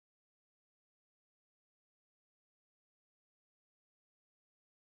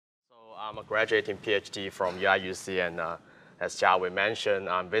I'm a graduating PhD from UIUC, and as Jiawei mentioned,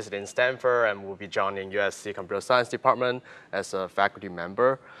 I'm visiting Stanford and will be joining USC Computer Science Department as a faculty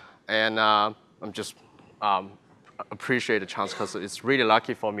member. And I'm just appreciate the chance because it's really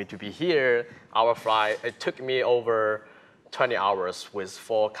lucky for me to be here. Our flight, it took me over 20 hours with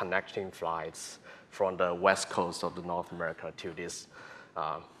 4 connecting flights from the west coast of the North America to this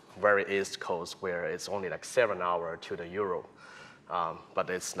very east coast, where it's only like 7 hours to the Europe. But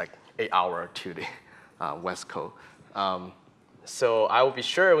it's like 8 hours to the West Coast. So I will be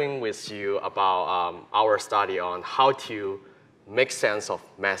sharing with you about our study on how to make sense of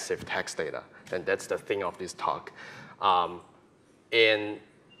massive text data. And that's the thing of this talk. And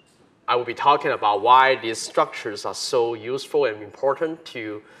I will be talking about why these structures are so useful and important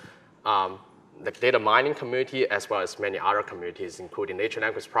to the data mining community, as well as many other communities, including natural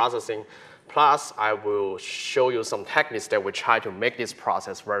language processing. Plus, I will show you some techniques that we try to make this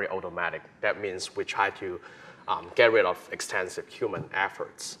process very automatic. That means we try to get rid of extensive human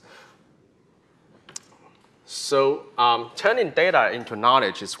efforts. So turning data into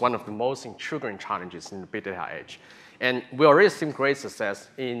knowledge is one of the most intriguing challenges in the big data age. And we already seen great success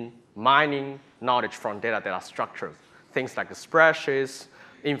in mining knowledge from data that are structured, things like the spreadsheets,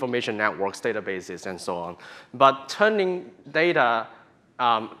 information networks, databases, and so on. But turning data,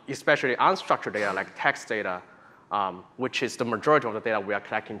 especially unstructured data like text data, which is the majority of the data we are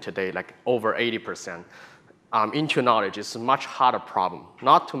collecting today, like over 80%, into knowledge is a much harder problem.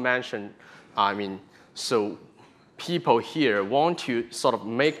 Not to mention, so people here want to sort of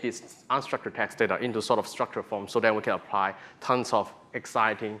make this unstructured text data into sort of structured form so that we can apply tons of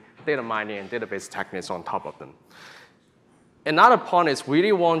exciting data mining and database techniques on top of them. Another point is we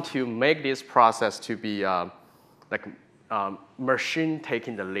really want to make this process to be machine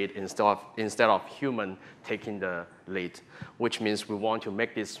taking the lead instead of human taking the lead, which means we want to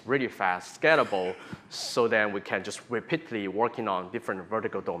make this really fast, scalable, so that we can just repeatedly working on different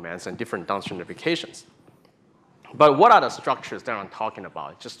vertical domains and different downstream applications. But what are the structures that I'm talking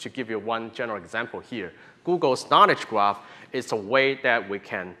about? Just to give you one general example here, Google's knowledge graph is a way that we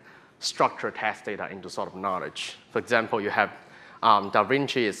can structure text data into sort of knowledge. For example, you have Da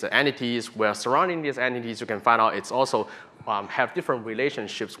Vinci is the entities, where surrounding these entities, you can find out it's also have different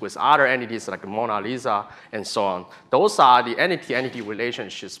relationships with other entities like Mona Lisa and so on. Those are the entity-entity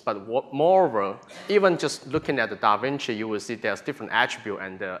relationships, but moreover, even just looking at the Da Vinci, you will see there's different attribute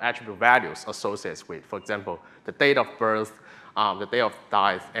and the attribute values associated with, for example, the date of birth, the day of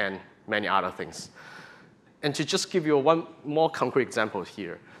death, and many other things. And to just give you one more concrete example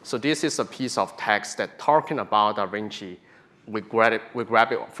here. So this is a piece of text that talking about Da Vinci. We grab it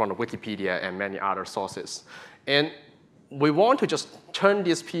from the Wikipedia and many other sources. And we want to just turn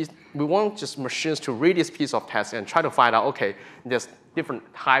this piece, we want just machines to read this piece of text and try to find out, okay, there's different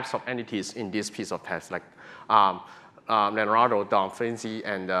types of entities in this piece of text, like Leonardo da Vinci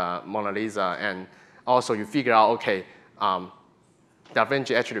and Mona Lisa. And also you figure out, okay, Da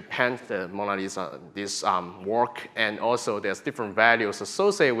Vinci actually painted the Mona Lisa, this work, and also there's different values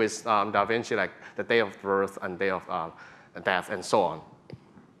associated with Da Vinci, like the day of birth and day of death, and so on.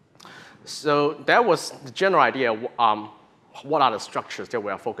 So that was the general idea. What are the structures that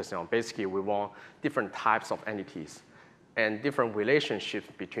we are focusing on? Basically, we want different types of entities and different relationships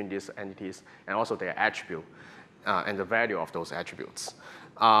between these entities, and also their attribute and the value of those attributes.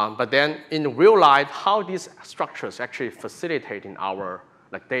 But then in real life, how these structures actually facilitating our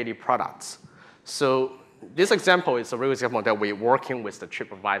daily products. So this example is a real example that we're working with the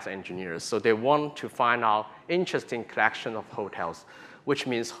TripAdvisor engineers. So they want to find out interesting collection of hotels, which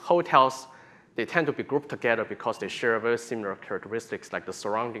means hotels, they tend to be grouped together because they share very similar characteristics like the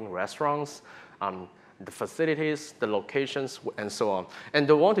surrounding restaurants, the facilities, the locations, and so on. And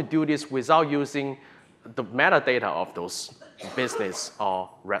they want to do this without using the metadata of those business or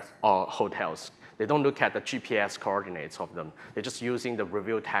hotels. They don't look at the GPS coordinates of them. They're just using the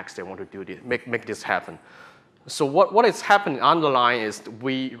review text. They want to do this, make this happen. So what is happening underlying is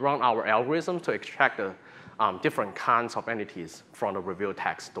we run our algorithm to extract the different kinds of entities from the review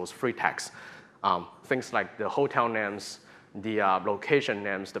text, those free texts. Things like the hotel names, the location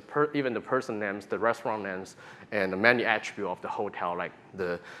names, even the person names, the restaurant names, and the many attributes of the hotel, like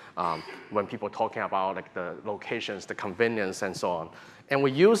when people are talking about like the locations, the convenience, and so on. And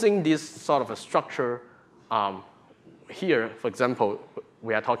we're using this sort of a structure here. For example,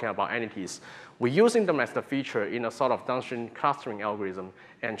 we are talking about entities. We're using them as the feature in a sort of downstream clustering algorithm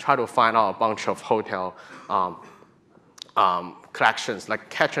and try to find out a bunch of hotel collections, like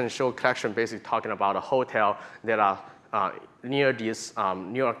catch and show collection, basically talking about a hotel that are near this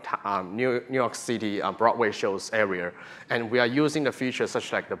New York City Broadway shows area. And we are using the features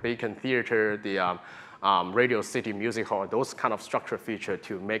such like the Beacon Theater, the Radio City Music Hall, those kind of structure feature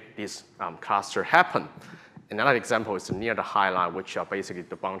to make this cluster happen. Another example is near the High Line, which are basically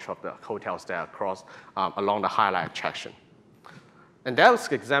the bunch of the hotels that are across along the High Line attraction. And that's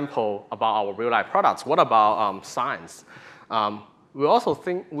an example about our real-life products. What about science? We also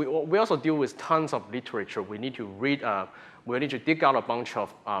deal with tons of literature. We need to read, we need to dig out a bunch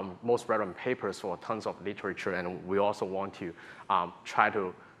of most relevant papers for tons of literature, and we also want to try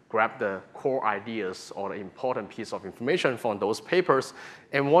to grab the core ideas or the important piece of information from those papers,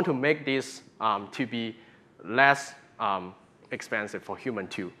 and want to make this to be less expensive for human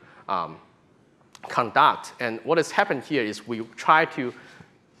to conduct. And what has happened here is we try to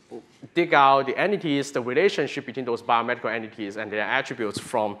dig out the entities, the relationship between those biomedical entities and their attributes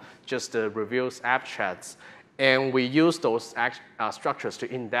from just the reviews abstracts. And we use those structures to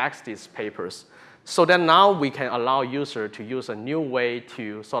index these papers. So then now we can allow users to use a new way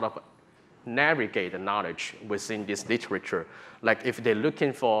to sort of navigate the knowledge within this literature. Like if they're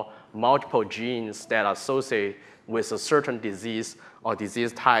looking for multiple genes that are associated with a certain disease or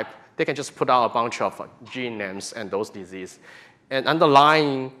disease type, they can just put out a bunch of gene names and those diseases. And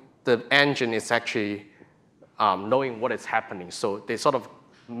underlying the engine is actually knowing what is happening. So they sort of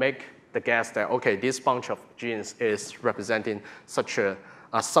make the guess that, okay, this bunch of genes is representing such a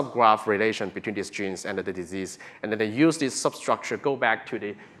subgraph relation between these genes and the disease. And then they use this substructure, go back to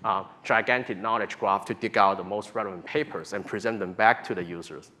the gigantic knowledge graph to dig out the most relevant papers and present them back to the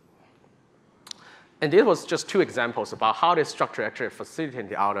users. And this was just two examples about how this structure actually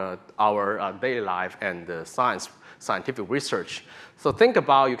facilitates our daily life and the scientific research. So think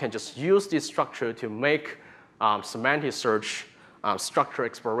about, you can just use this structure to make semantic search, structure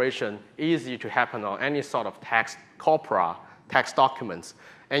exploration easy to happen on any sort of text corpora, text documents.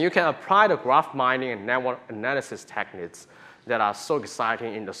 And you can apply the graph mining and network analysis techniques that are so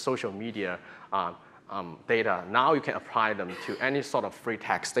exciting in the social media data. Now you can apply them to any sort of free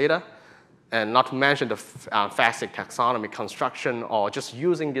text data. And not to mention the FASTIC taxonomy construction, or just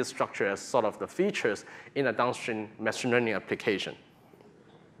using this structure as sort of the features in a downstream machine learning application.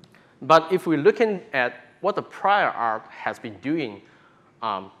 But if we're looking at what the prior art has been doing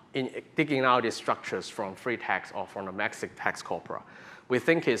in digging out these structures from free text or from the lexic text corpora, we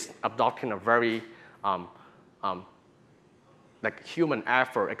think it's adopting a very like human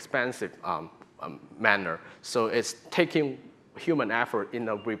effort, expensive manner. So it's taking human effort in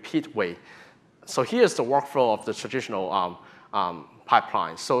a repeat way. So here's the workflow of the traditional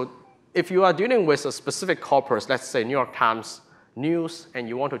pipeline. So if you are dealing with a specific corpus, let's say New York Times News, and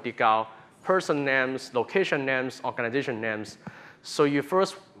you want to dig out person names, location names, organization names, so you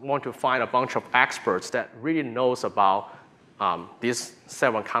first want to find a bunch of experts that really knows about these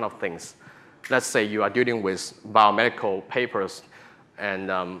 7 kind of things. Let's say you are dealing with biomedical papers, and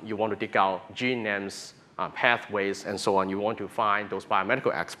you want to dig out gene names, pathways, and so on. You want to find those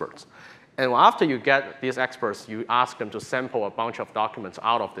biomedical experts. And after you get these experts, you ask them to sample a bunch of documents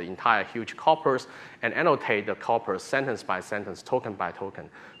out of the entire huge corpus and annotate the corpus sentence by sentence, token by token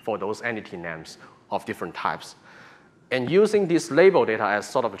for those entity names of different types. And using this label data as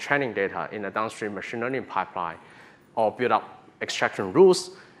sort of a training data in a downstream machine learning pipeline, or build up extraction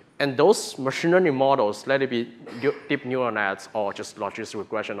rules. And those machine learning models, let it be deep neural nets or just logistic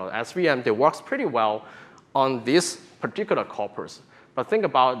regression or SVM, they works pretty well on this particular corpus. But think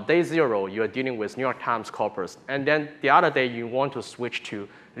about day 0, you're dealing with New York Times corpus. And then the other day, you want to switch to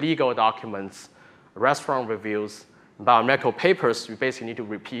legal documents, restaurant reviews, biomedical papers. You basically need to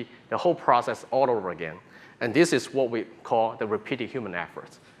repeat the whole process all over again. And this is what we call the repeated human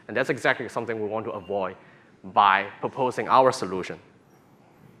efforts. And that's exactly something we want to avoid by proposing our solution.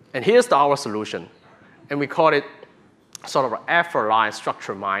 And here's our solution. And we call it sort of an effort-line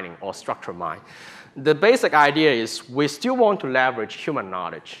structure mining or structure mine. The basic idea is we still want to leverage human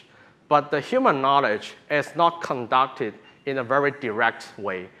knowledge, but the human knowledge is not conducted in a very direct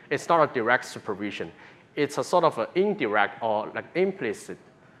way. It's not a direct supervision. It's a sort of an indirect or like implicit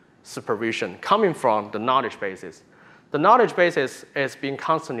supervision coming from the knowledge bases. The knowledge bases is being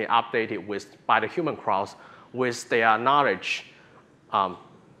constantly updated by the human crowds with their knowledge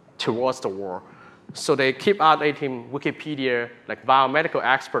towards the world. So they keep updating Wikipedia, like biomedical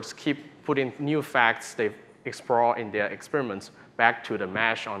experts keep putting new facts they explore in their experiments back to the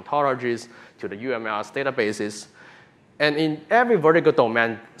mesh ontologies, to the UMLs databases. And in every vertical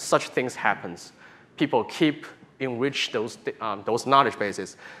domain, such things happens. People keep enrich those knowledge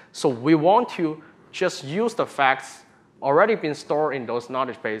bases. So we want to just use the facts already been stored in those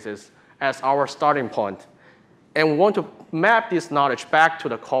knowledge bases as our starting point And we want to map this knowledge back to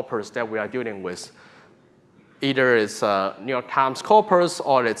the corpus that we are dealing with. Either it's New York Times corpus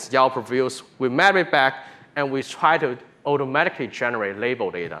or it's Yelp reviews. We map it back and we try to automatically generate label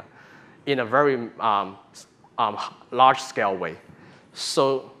data in a very large-scale way.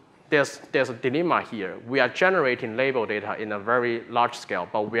 So there's a dilemma here. We are generating label data in a very large scale,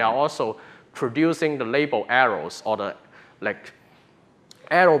 but we are also producing the label arrows or the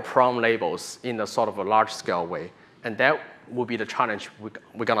arrow-prone labels in a sort of a large-scale way. And that will be the challenge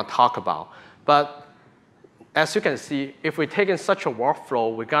we're going to talk about. But as you can see, if we take in such a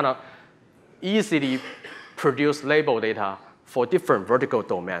workflow, we're going to easily produce label data for different vertical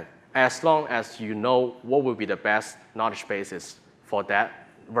domains, as long as you know what will be the best knowledge bases for that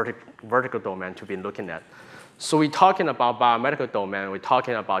vertical domain to be looking at. So we're talking about biomedical domain, we're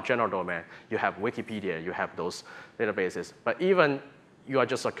talking about general domain. You have Wikipedia, you have those databases. But even you are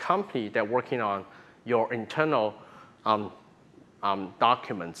just a company that working on your internal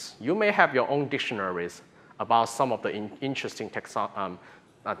documents, you may have your own dictionaries about some of the interesting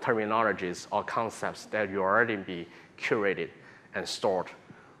terminologies or concepts that you already be curated and stored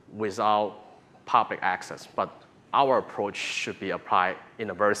without public access. But our approach should be applied in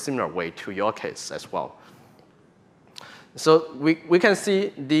a very similar way to your case as well. So we can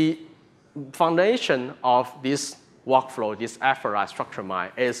see the foundation of this workflow, this effort I structure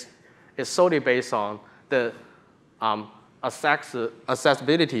mine, is solely based on the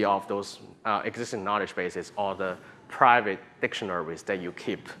accessibility of those existing knowledge bases or the private dictionaries that you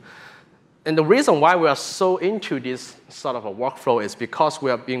keep. And the reason why we are so into this sort of a workflow is because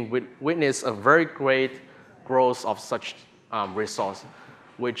we are being witness a very great growth of such resource,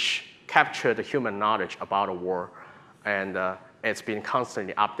 which capture the human knowledge about the world. And it's been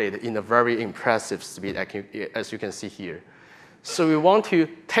constantly updated in a very impressive speed, as you can see here. So we want to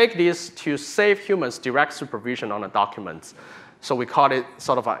take this to save humans direct supervision on the documents. So we call it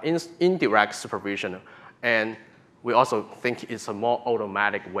sort of an indirect supervision. And we also think it's a more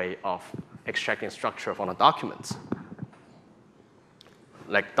automatic way of extracting structure from the documents,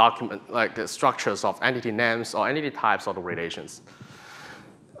 like the structures of entity names or entity types or the relations.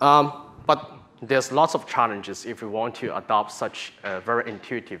 But there's lots of challenges if we want to adopt such a very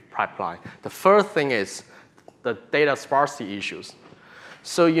intuitive pipeline. The first thing is the data sparsity issues.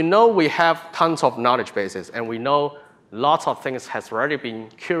 So you know we have tons of knowledge bases, and we know lots of things has already been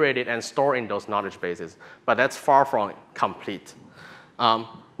curated and stored in those knowledge bases, but that's far from complete.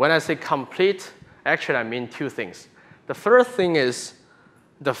 When I say complete, actually I mean two things. The first thing is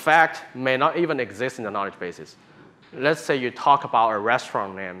the fact may not even exist in the knowledge bases. Let's say you talk about a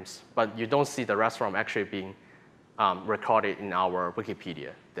restaurant names, but you don't see the restaurant actually being recorded in our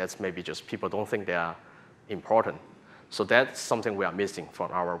Wikipedia. That's maybe just people don't think they are important. So that's something we are missing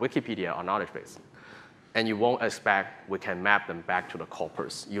from our Wikipedia or knowledge base. And you won't expect we can map them back to the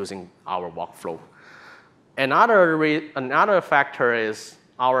corpus using our workflow. Another factor is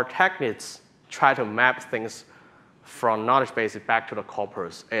our techniques try to map things from knowledge bases back to the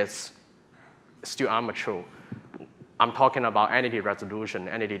corpus. It's still immature. I'm talking about entity resolution,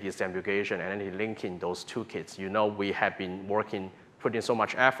 entity disambiguation, and entity linking, those toolkits. You know we have been putting so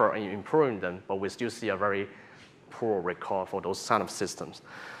much effort in improving them, but we still see a very poor record for those kind of systems.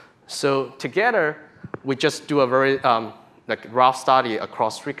 So together, we just do a very rough study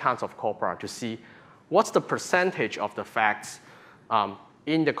across 3 kinds of corpora to see what's the percentage of the facts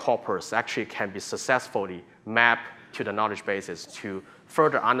in the corpus actually can be successfully mapped to the knowledge bases to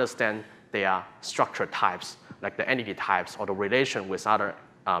further understand their structure types, like the entity types or the relation with other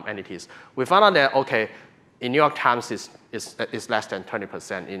entities. We found out that, okay, in New York Times is less than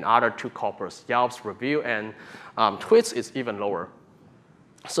 20%. In other 2 corpus, Yelp's review and tweets is even lower.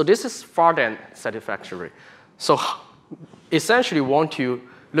 So this is far than satisfactory. So essentially we want to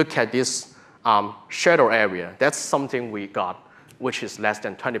look at this shadow area. That's something we got, which is less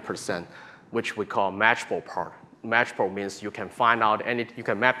than 20%, which we call matchable part. Matchable means you can find out, you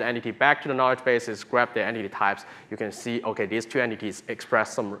can map the entity back to the knowledge bases, grab the entity types. You can see, okay, these 2 entities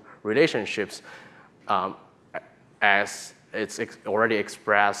express some relationships as it's already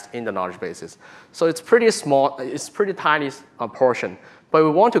expressed in the knowledge bases. So it's pretty small, it's pretty tiny portion. But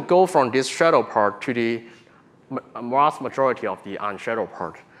we want to go from this shadow part to the vast majority of the unshadowed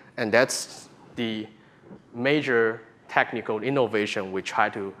part. And that's the major technical innovation we try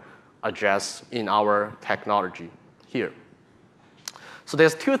to address in our technology here. So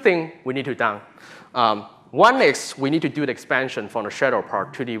there's 2 things we need to do. One is we need to do the expansion from the shadow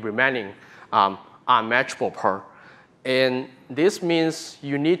part to the remaining unmatchable part. And this means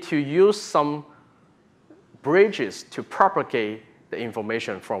you need to use some bridges to propagate the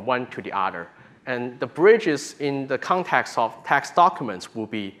information from one to the other. And the bridges in the context of text documents will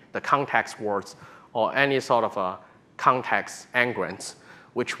be the context words or any sort of context engrams,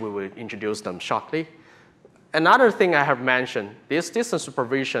 which we will introduce them shortly. Another thing I have mentioned, this distance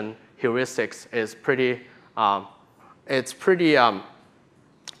supervision heuristics is pretty,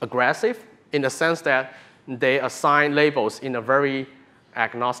 aggressive in the sense that they assign labels in a very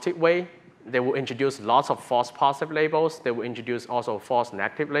agnostic way. They will introduce lots of false positive labels. They will introduce also false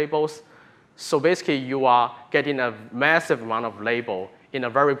negative labels. So basically, you are getting a massive amount of label in a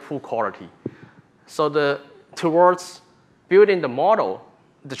very poor quality. So towards building the model,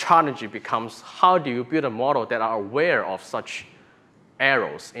 the challenge becomes how do you build a model that are aware of such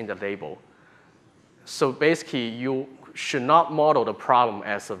errors in the label. So basically, you should not model the problem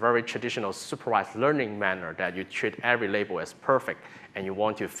as a very traditional supervised learning manner that you treat every label as perfect and you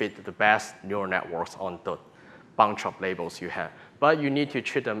want to fit the best neural networks on the bunch of labels you have. But you need to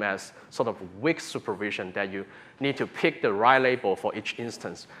treat them as sort of weak supervision that you need to pick the right label for each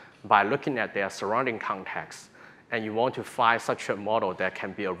instance by looking at their surrounding context. And you want to find such a model that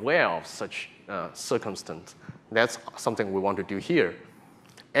can be aware of such circumstance. That's something we want to do here.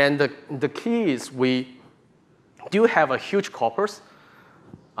 And the key is we do have a huge corpus,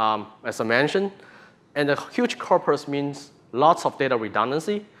 as I mentioned. And the huge corpus means lots of data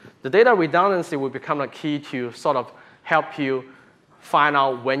redundancy. The data redundancy will become a key to sort of help you find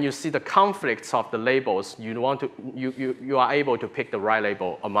out when you see the conflicts of the labels, you are able to pick the right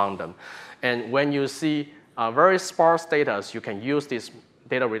label among them. And when you see very sparse data, you can use this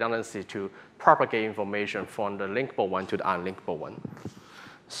data redundancy to propagate information from the linkable one to the unlinkable one.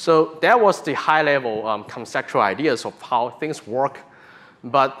 So that was the high-level conceptual ideas of how things work.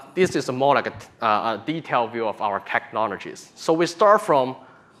 But this is more like a detailed view of our technologies. So we start from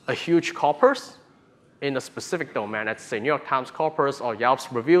a huge corpus in a specific domain, let's say New York Times corpus or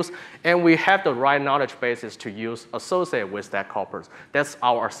Yelp's reviews, and we have the right knowledge bases to use associated with that corpus. That's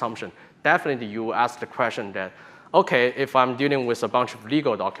our assumption. Definitely you ask the question that, okay, if I'm dealing with a bunch of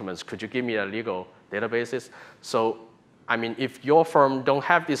legal documents, could you give me a legal databases? So, I mean, if your firm don't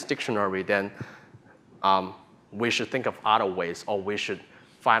have this dictionary, then we should think of other ways, or we should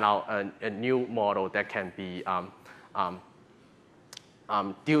find out a new model that can be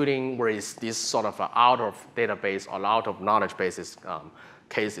dealing with this sort of out of database or out of knowledge bases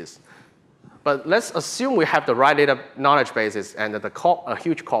cases. But let's assume we have the right data knowledge bases and a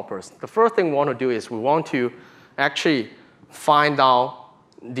huge corpus. The first thing we want to do is we want to actually find out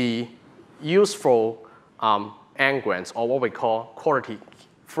the useful engrams, or what we call quality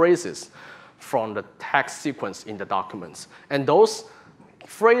phrases from the text sequence in the documents. And those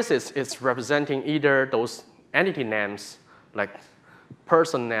phrases is representing either those entity names, like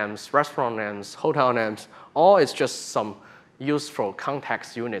person names, restaurant names, hotel names, or it's just some useful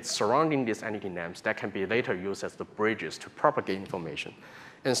context units surrounding these entity names that can be later used as the bridges to propagate information.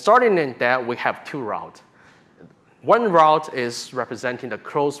 And starting in that, we have two routes. One route is representing the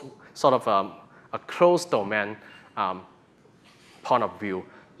closed, sort of a closed domain point of view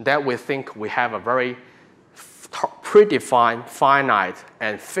that we think we have a very predefined, finite,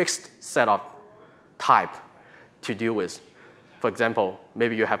 and fixed set of type to deal with. For example,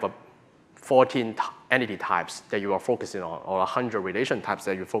 maybe you have 14 entity types that you are focusing on, or 100 relation types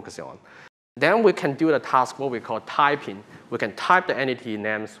that you're focusing on. Then we can do the task, what we call typing. We can type the entity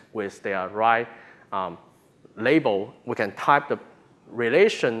names with their right label. We can type the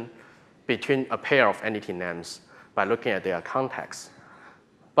relation between a pair of entity names by looking at their context.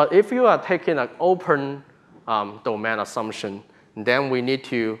 But if you are taking an open domain assumption, then we need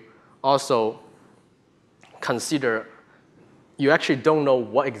to also consider you actually don't know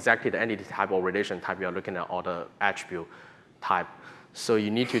what exactly the entity type or relation type you are looking at, or the attribute type. So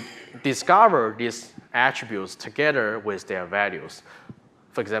you need to discover these attributes together with their values.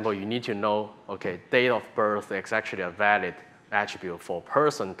 For example, you need to know, okay, date of birth is actually a valid attribute for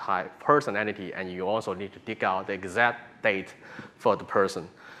person type, person entity, and you also need to dig out the exact date for the person.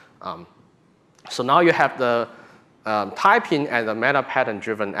 So now you have the typing and the meta pattern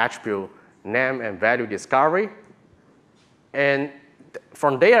driven attribute name and value discovery. And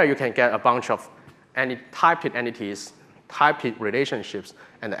from there, you can get a bunch of typed entities, typed relationships,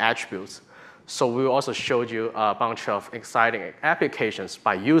 and attributes. So we also showed you a bunch of exciting applications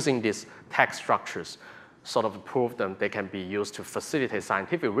by using these text structures, sort of prove them they can be used to facilitate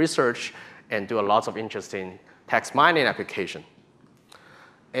scientific research and do a lot of interesting text mining application.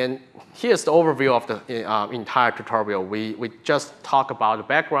 And here's the overview of the entire tutorial. We just talk about the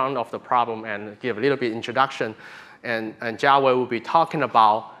background of the problem and give a little bit introduction. And Jiawei will be talking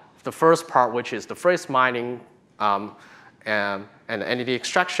about the first part, which is the phrase mining and entity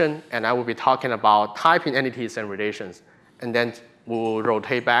extraction, and I will be talking about typing entities and relations. And then we'll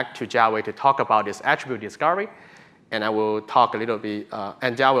rotate back to Jiawei to talk about this attribute discovery, and I will talk a little bit,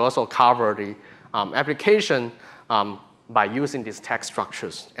 and Jiawei will also cover the application by using these text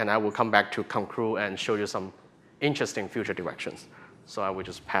structures, and I will come back to conclude and show you some interesting future directions. So I will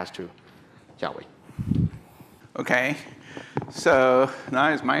just pass to Jiawei. Okay, so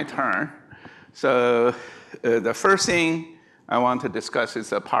now it's my turn. So the first thing I want to discuss is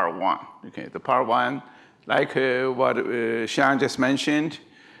the part one. Okay, the part one, like what Xiang just mentioned,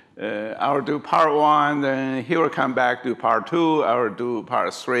 I will do part one, then he will come back to part two, I will do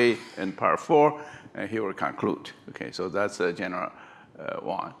part three and part four, and he will conclude. Okay, so that's a general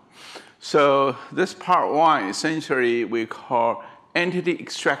one. So this part one, essentially we call entity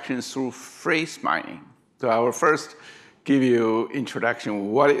extraction through phrase mining. So I will first give you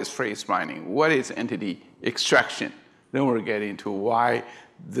introduction, what is phrase mining, what is entity extraction. Then we'll get into why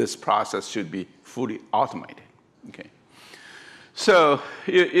this process should be fully automated. Okay. So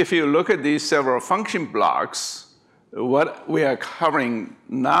if you look at these several function blocks, what we are covering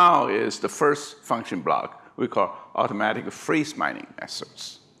now is the first function block we call automatic phrase mining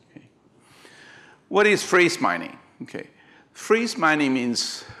methods. Okay. What is phrase mining? Okay. Phrase mining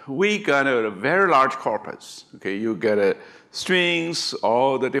means we got a very large corpus. Okay, you get strings,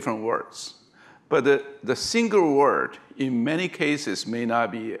 all the different words. But the single word, in many cases, may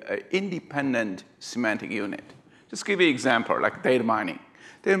not be an independent semantic unit. Just give you an example, like data mining.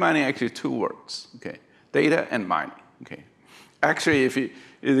 Data mining actually 2 words, okay? Data and mining, okay? Actually,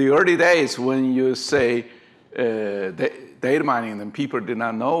 in the early days, when you say data mining, then people did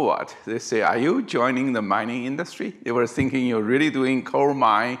not know what. They say, are you joining the mining industry? They were thinking you're really doing coal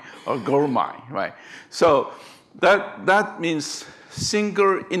mine or gold mine, right? So that means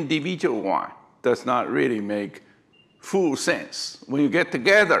single individual one does not really make full sense. When you get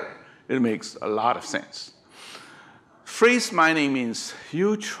together, it makes a lot of sense. Phrase mining means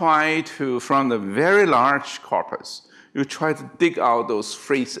you try to, from the very large corpus, you try to dig out those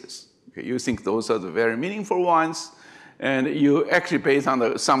phrases. Okay, you think those are the very meaningful ones, and you actually, based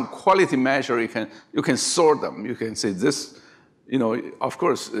on some quality measure, you can sort them. You can say this, of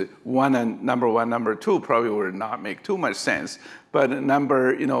course, number one, number two probably will not make too much sense, but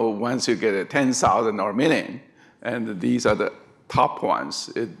number, once you get 10,000 or million, and these are the top ones,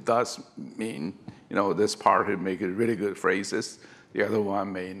 it does mean, this part will make really good phrases. The other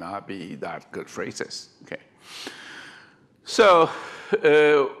one may not be that good phrases, okay? So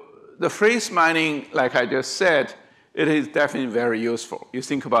the phrase mining, like I just said, it is definitely very useful. You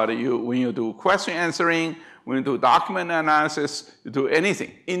think about it, when you do question answering, when you do document analysis, you do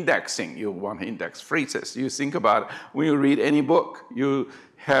anything, indexing, you want to index phrases. You think about it, when you read any book, you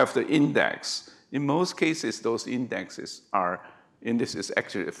have the index. In most cases, those indices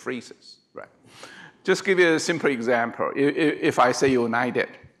actually phrases, right? Just give you a simple example. If I say United,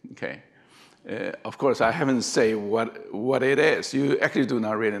 okay, of course, I haven't said what it is. You actually do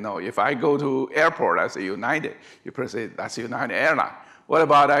not really know. If I go to airport, I say United. You probably say, that's United Airline. What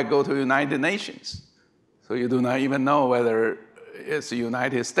about I go to United Nations? So you do not even know whether it's the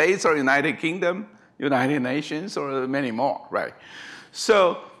United States or United Kingdom, United Nations, or many more, right?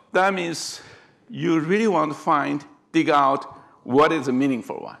 So that means you really want to dig out what is the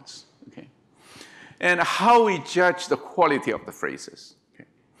meaningful ones, okay? And how we judge the quality of the phrases.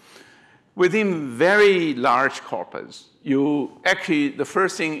 Within very large corpus, the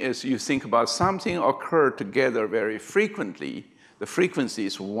first thing is you think about something occur together very frequently. The frequency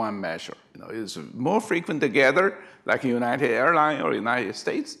is one measure. It's more frequent together, like United Airlines or United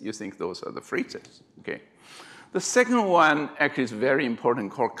States, you think those are the phrases, okay? The second one actually is very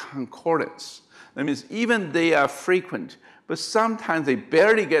important, called concordance. That means even they are frequent, but sometimes they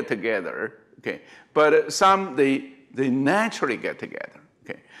barely get together, okay? But some, they naturally get together.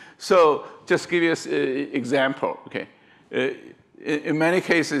 So just give you an example, okay? In many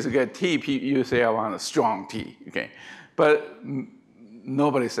cases, you get tea, you say, I want a strong tea, okay? But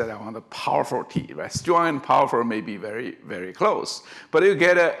nobody said, I want a powerful tea, right? Strong and powerful may be very, very close. But you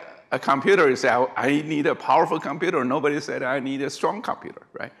get a computer, you say, I need a powerful computer. Nobody said, I need a strong computer,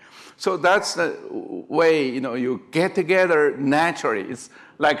 right? So that's the way, you get together naturally. It's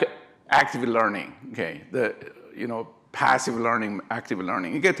like active learning, okay? Passive learning, active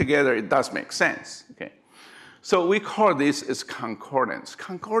learning. You get together, it does make sense, okay? So we call this as concordance.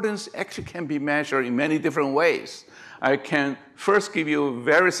 Concordance actually can be measured in many different ways. I can first give you a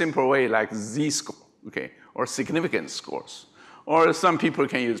very simple way like Z-score, okay, or significance scores. Or some people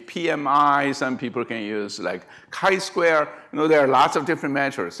can use PMI, some people can use like chi-square. There are lots of different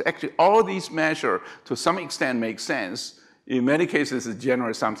measures. Actually, all these measures, to some extent, make sense. In many cases, it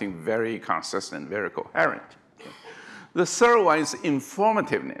generates something very consistent, very coherent. Okay. The third one is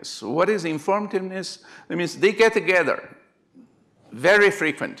informativeness. What is informativeness? That means they get together, very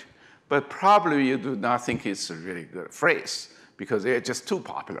frequent, but probably you do not think it's a really good phrase because they're just too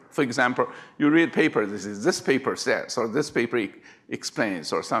popular. For example, you read paper, this paper says, or this paper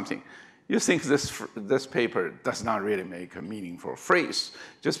explains, or something. You think this paper does not really make a meaningful phrase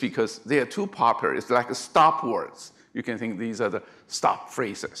just because they are too popular. It's like stop words. You can think these are the stop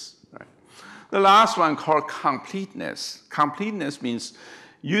phrases. Right? The last one called completeness. Completeness means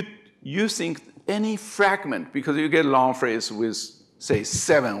you think any fragment, because you get a long phrase with, say,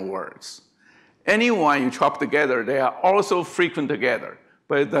 7 words. Any one you chop together, they are also frequent together,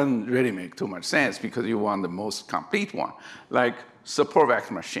 but it doesn't really make too much sense because you want the most complete one, like support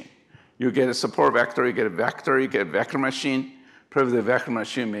vector machine. You get a support vector, you get a vector machine. Probably the vector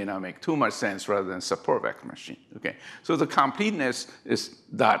machine may not make too much sense rather than support vector machine. Okay, so the completeness is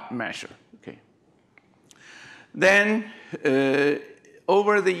that measure. Okay. Then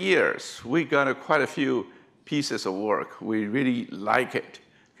over the years, we got quite a few pieces of work. We really like it.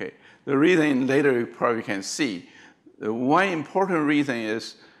 Okay, the reason later you probably can see. The one important reason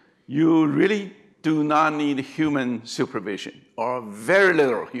is you really do not need human supervision or very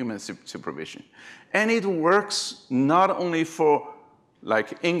little human supervision. And it works not only for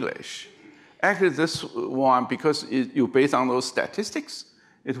like English. Actually, this one, because you based on those statistics,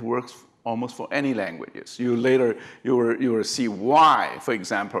 it works almost for any languages. You will see why. For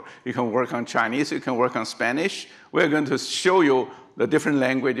example, you can work on Chinese, you can work on Spanish. We're going to show you the different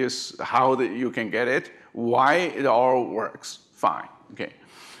languages, how you can get it, why it all works fine. Okay.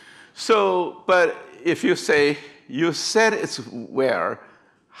 So, but if you say, you said it's where,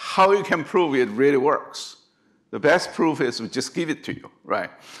 how you can prove it really works? The best proof is we just give it to you, right?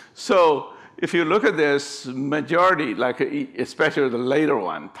 So if you look at this, majority, like especially the later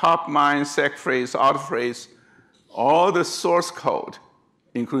one, top mine, sec phrase, out phrase, all the source code,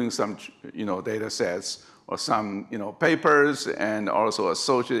 including some data sets or some papers and also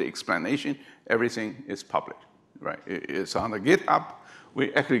associated explanation, everything is public, right? It's on the GitHub.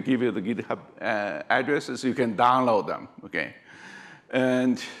 We actually give you the GitHub addresses. You can download them, okay?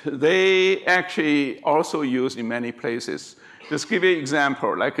 And they actually also use in many places. Just give you an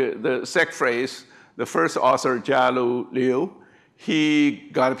example, like the sec phrase, the first author, Jiawei Liu, he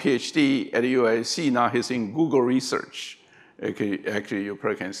got a PhD at USC. Now he's in Google research. Okay, actually, you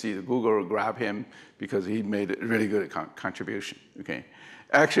probably can see the Google grab him because he made a really good contribution, okay?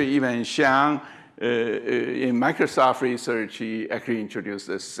 Actually, even Xiang, in Microsoft research, he actually introduced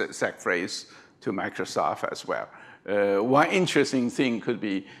this sec phrase to Microsoft as well. One interesting thing could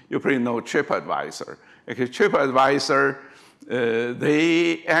be, you probably know TripAdvisor. Okay, TripAdvisor,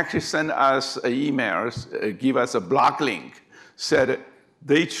 they actually send us emails, give us a blog link, said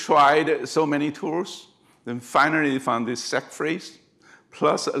they tried so many tools, then finally they found this sec phrase,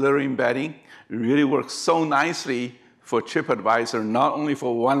 plus a little embedding. It really works so nicely for TripAdvisor, not only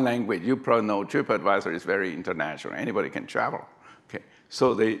for one language. You probably know TripAdvisor is very international. Anybody can travel. Okay,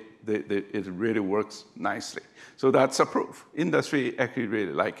 so it really works nicely. So that's a proof. Industry actually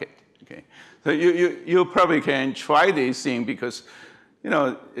really like it. Okay, so you probably can try this thing because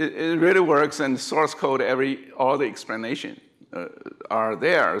it really works, and source code, all the explanation are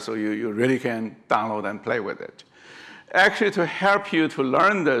there, so you really can download and play with it. Actually, to help you to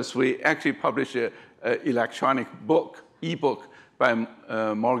learn this, we actually published an electronic book, ebook by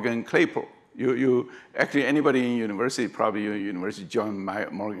Morgan Claypool. Actually, anybody in university, probably your university joined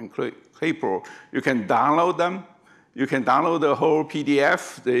Morgan Claypool, you can download them. You can download the whole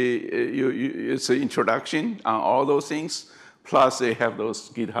PDF. It's an introduction on all those things. Plus, they have those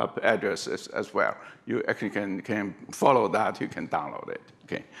GitHub addresses as well. You actually can follow that. You can download it.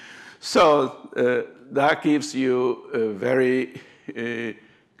 Okay, so that gives you a very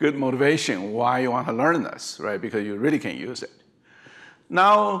good motivation why you want to learn this, right? Because you really can use it.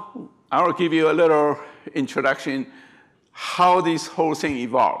 Now, I will give you a little introduction how this whole thing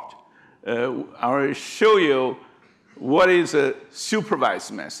evolved. I will show you what is a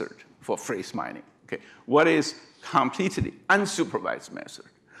supervised method for phrase mining. Okay, what is completely unsupervised method?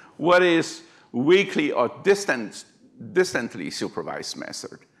 What is weakly or distantly supervised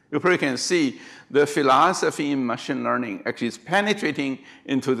method? You probably can see the philosophy in machine learning actually is penetrating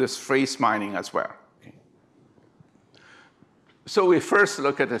into this phrase mining as well. Okay. So we first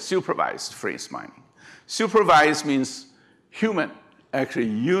look at the supervised phrase mining. Supervised means human. Actually,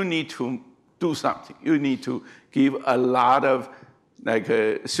 you need to do something. You need to give a lot of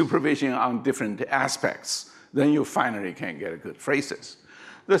supervision on different aspects. Then you finally can get good phrases.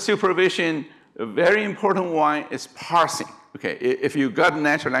 The supervision A very important one is parsing. Okay, if you got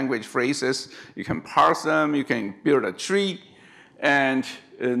natural language phrases, you can parse them, you can build a tree, and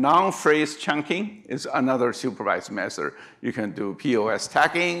non-phrase chunking is another supervised method. You can do POS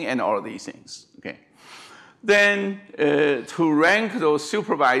tagging and all these things. Okay, then to rank those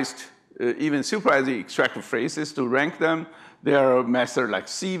supervised, even supervised extracted phrases, to rank them, there are methods like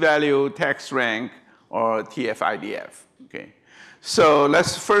C-value, text rank, or TF-IDF. Okay, so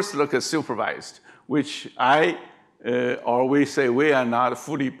let's first look at supervised, which I always say we are not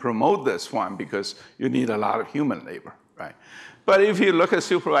fully promote this one because you need a lot of human labor, right? But if you look at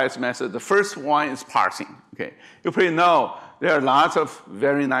supervised method, the first one is parsing. Okay, you probably know there are lots of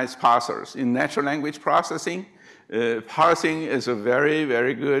very nice parsers in natural language processing. Parsing is a very,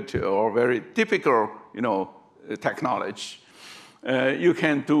 very good or very typical, technology. You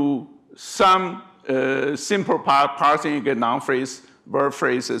can do some simple parsing. You get noun phrase, verb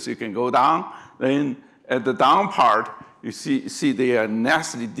phrases. You can go down. Then at the down part, you see they are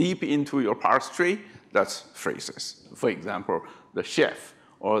nested deep into your parse tree. That's phrases. For example, the chef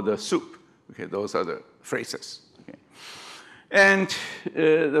or the soup. Okay, those are the phrases. Okay. And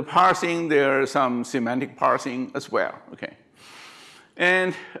the parsing, there are some semantic parsing as well. Okay.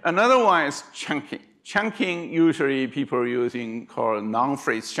 And another one is chunking. Chunking, usually people are using called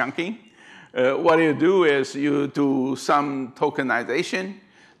non-phrase chunking. What you do is you do some tokenization,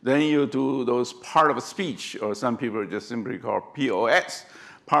 then you do those part of speech, or some people just simply call POS,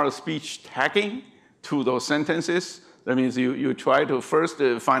 part of speech tagging to those sentences. That means you try to first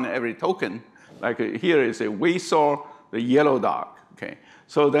find every token. Like here is a we saw the yellow dog. Okay,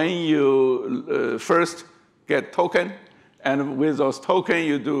 so then you first get token, and with those tokens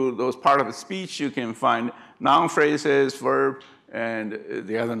you do those part of speech. You can find noun phrases, verb, and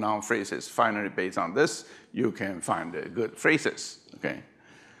the other noun phrases. Finally, based on this, you can find good phrases. Okay.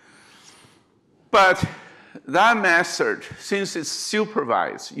 But that method, since it's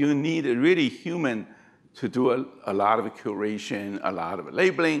supervised, you need a really human to do a lot of curation, a lot of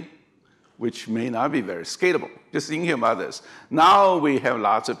labeling, which may not be very scalable. Just thinking about this. Now we have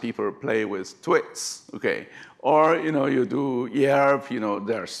lots of people play with tweets, okay? Or, you do Yelp,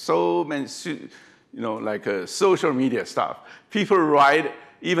 there are so many, like social media stuff. People write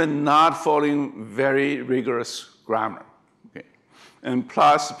even not following very rigorous grammar. And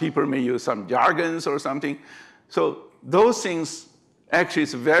plus, people may use some jargons or something. So those things, actually,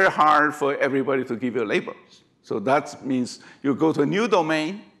 it's very hard for everybody to give you labels. So that means you go to a new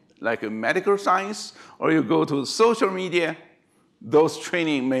domain, like a medical science, or you go to social media, those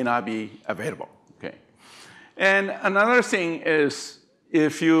training may not be available. Okay. And another thing is,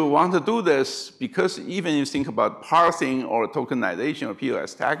 if you want to do this, because even you think about parsing or tokenization or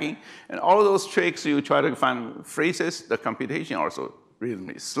POS tagging, and all those tricks, you try to find phrases, the computation also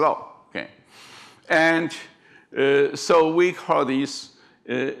reasonably slow, okay? And so we call these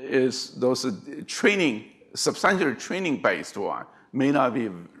those training, substantial training-based one, may not be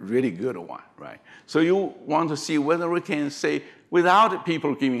a really good one, right? So you want to see whether we can say, without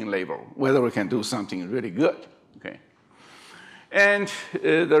people giving label, whether we can do something really good, okay? And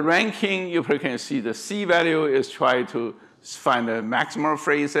the ranking, you can see the C-value is try to find the maximum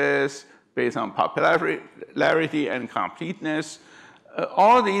phrases based on popularity and completeness.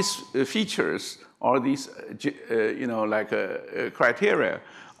 All these features, all these, criteria,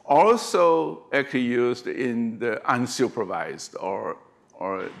 also actually used in the unsupervised or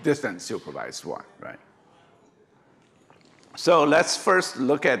distant supervised one, right? So let's first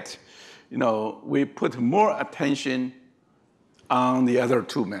look at, we put more attention on the other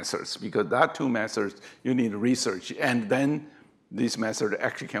two methods, because that two methods you need research, and then this method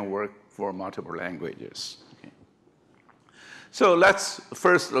actually can work for multiple languages. Okay. So let's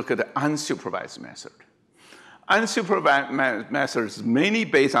first look at the unsupervised method. Unsupervised methods mainly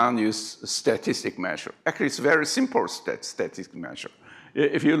based on use statistic measure. Actually, it's a very simple statistic measure.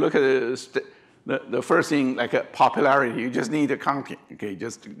 If you look at the first thing, like a popularity, you just need a counting. Okay, you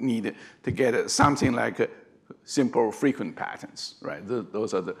just need to get something like simple frequent patterns, right?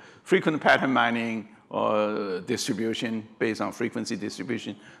 Those are the frequent pattern mining or distribution based on frequency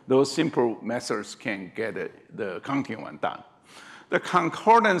distribution. Those simple methods can get the counting one done. The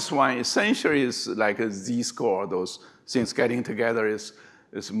concordance one essentially is like a z-score. Those things getting together is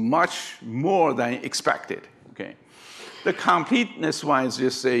much more than expected, okay? The completeness one is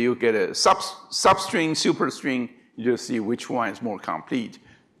just say you get a substring, superstring, you just see which one is more complete.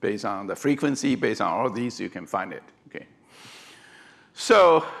 Based on the frequency, based on all these, you can find it, okay?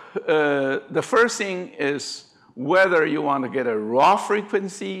 So the first thing is whether you want to get a raw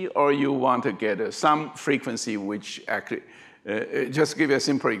frequency or you want to get some frequency which actually, just give you a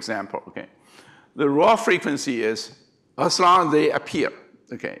simple example, okay? The raw frequency is as long as they appear.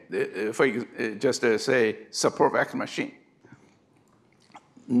 Okay, just to say support vector machine.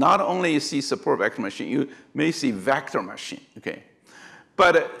 Not only you see support vector machine, you may see vector machine. Okay,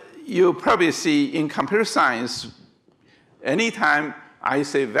 but you probably see in computer science, anytime I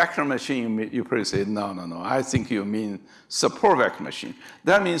say vector machine, you probably say, no, no, no, I think you mean support vector machine.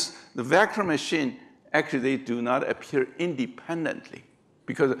 That means the vector machine, actually, they do not appear independently.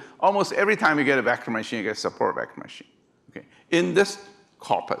 Because almost every time you get a vector machine, you get a support vector machine. Okay. In this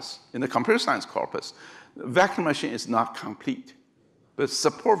corpus, in the computer science corpus, the vector machine is not complete. But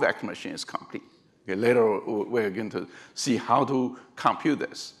support vector machine is complete. Okay. Later, we're going to see how to compute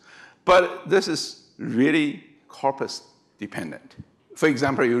this. But this is really corpus dependent. For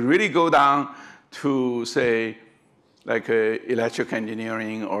example, you really go down to, say, like electrical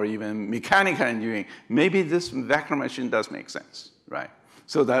engineering or even mechanical engineering, maybe this vector machine does make sense, right?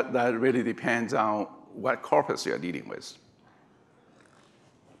 So that really depends on what corpus you're dealing with.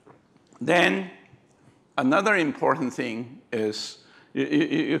 Then another important thing is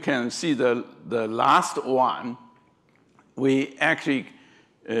you can see the last one, we actually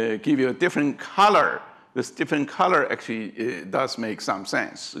give you a different color. This different color actually does make some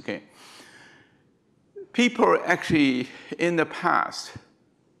sense, okay? People actually, in the past,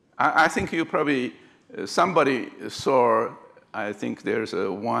 I think you probably, somebody saw, I think there's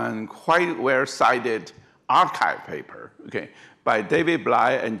one quite well-cited archive paper, okay, by David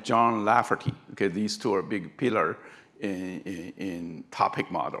Bly and John Lafferty. Okay, these two are big pillar in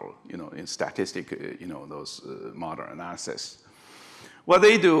topic model, in statistic, those model analysis. What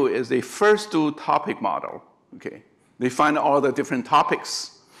they do is they first do topic model, okay? They find all the different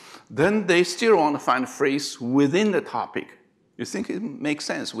topics. Then they still want to find phrase within the topic. You think it makes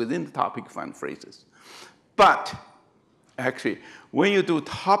sense within the topic find phrases. But actually, when you do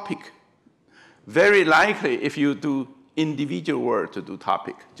topic, very likely if you do individual word to do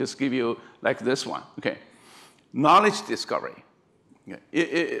topic, just give you like this one, okay? Knowledge discovery.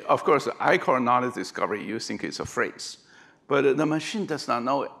 Okay. Of course, I call knowledge discovery, you think it's a phrase. But the machine does not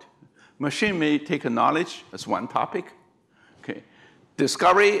know it. Machine may take a knowledge as one topic, okay?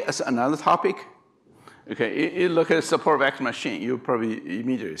 Discovery as another topic. Okay, you look at a support vector machine, you probably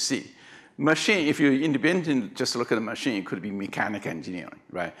immediately see. Machine, if you're independent, just look at the machine, it could be mechanical engineering,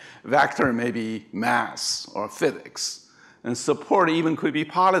 right? Vector may be math or physics. And support even could be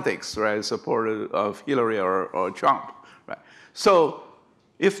politics, right? Support of Hillary or Trump, right? So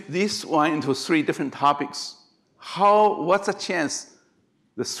if this went into 3 different topics, what's the chance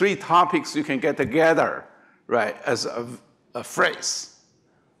the 3 topics you can get together, right, as a phrase?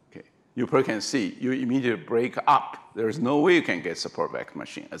 Okay, you probably can see, you immediately break up. There is no way you can get support vector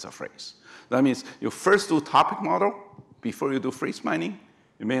machine as a phrase. That means you first do topic model before you do phrase mining.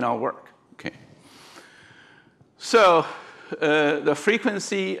 It may not work, okay? So the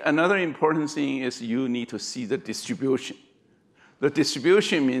frequency, another important thing is you need to see the distribution. The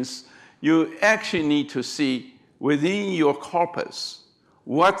distribution means you actually need to see within your corpus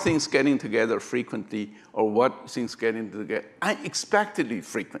what things getting together frequently or what things getting together unexpectedly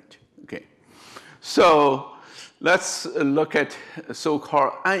frequent, okay? So let's look at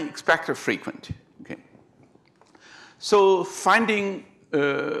so-called unexpected frequent, okay? So finding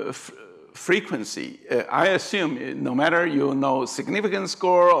frequency, I assume no matter you know significance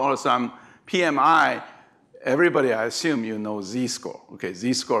score or some PMI, everybody, I assume you know z-score. Okay,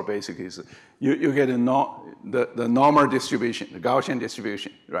 z-score basically is you get the normal distribution, the Gaussian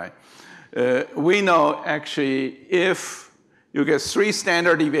distribution, right? We know actually if you get 3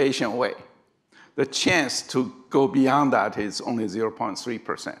 standard deviation away, the chance to go beyond that is only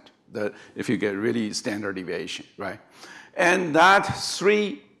 0.3%. If you get really standard deviation, right? And that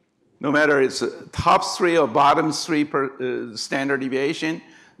 3, no matter it's top 3 or bottom 3 per standard deviation,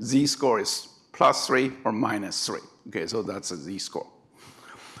 z-score is +3 or -3. Okay, so that's a z-score.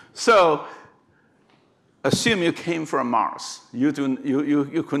 So assume you came from Mars. You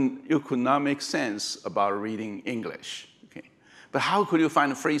could not make sense about reading English. Okay, but how could you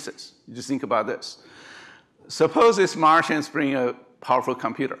find phrases? You just think about this. Suppose these Martians bring a powerful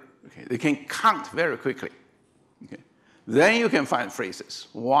computer. Okay, they can count very quickly. Okay, then you can find phrases.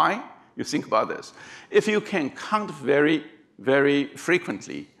 Why? You think about this. If you can count very, very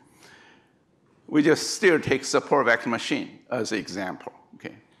frequently, we just still take support vector machine as an example,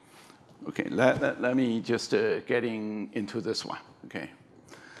 okay? Okay, let me just getting into this one, okay?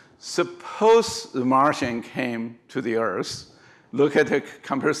 Suppose the Martian came to the Earth, look at the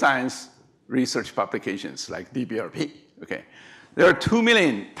computer science research publications like DBRP, okay? There are 2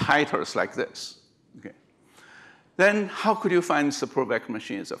 million titles like this, okay? Then how could you find support vector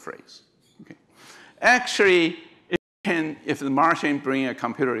machine as a phrase, okay? Actually, if the Martian bring a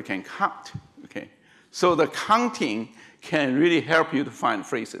computer, it can count. Okay? So the counting can really help you to find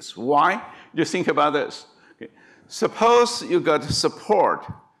phrases. Why? Just think about this. Okay. Suppose you got support.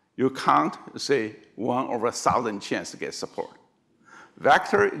 You count, say, 1 over 1,000 chance to get support.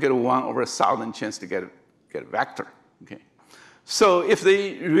 Vector, you get 1 over 1,000 chance to get vector. Okay. So if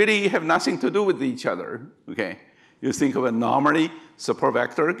they really have nothing to do with each other, okay, you think of a normally support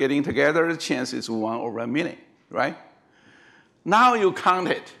vector getting together, the chance is 1 over 1,000,000, right? Now you count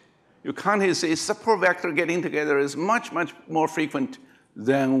it. You count it, say support vector getting together is much, much more frequent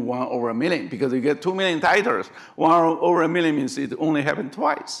than 1 over 1,000,000 because you get 2,000,000 titles. 1 over 1,000,000 means it only happened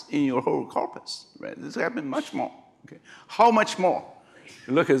twice in your whole corpus, right? This happened much more. Okay. How much more?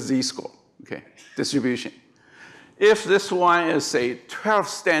 Look at z-score, okay, distribution. If this one is, say, 12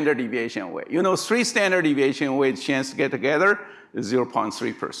 standard deviation away, you know 3 standard deviation away chance to get together is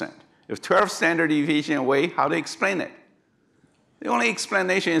 0.3%. If 12 standard deviation away, how do you explain it? The only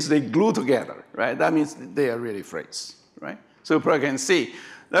explanation is they glue together, right? That means they are really phrase, right? So you can see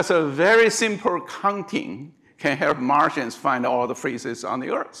that's a very simple counting can help Martians find all the phrases on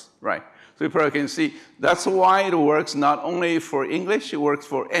the Earth, right? So you can see that's why it works not only for English, it works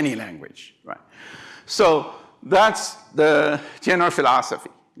for any language, right? So that's the general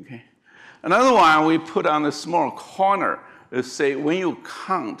philosophy, okay? Another one we put on a small corner is say when you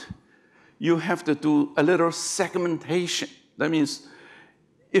count, you have to do a little segmentation. That means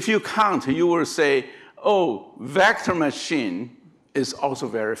if you count, you will say, oh, vector machine is also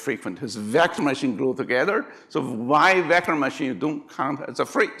very frequent. Because vector machine glue together. So why vector machine you don't count as a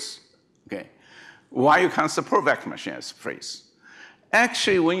phrase? Okay. Why you can't support vector machine as a phrase?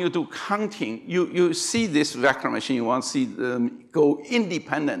 Actually, when you do counting, you see this vector machine, you want to see them go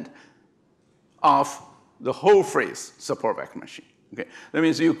independent of the whole phrase support vector machine. Okay. That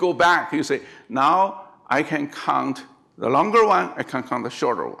means you go back, you say, now I can count the longer one, I can count the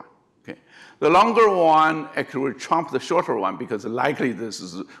shorter one. Okay. The longer one actually will trump the shorter one because likely this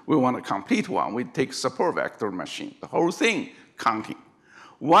is, we want a complete one. We take support vector machine, the whole thing counting.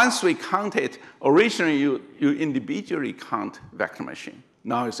 Once we count it, originally you individually count vector machine.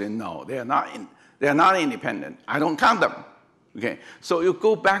 Now you say, no, they are not independent. I don't count them. Okay. So you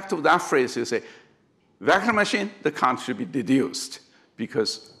go back to that phrase, you say, vector machine, the count should be deduced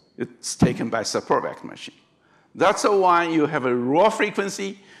because it's taken by support vector machine. That's why you have a raw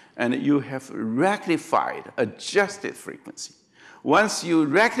frequency and you have rectified, adjusted frequency. Once you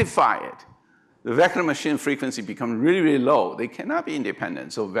rectify it, the vector machine frequency becomes really, really low. They cannot be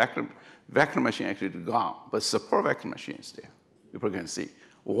independent. So vector machine actually is gone, but support vector machine is there. People can see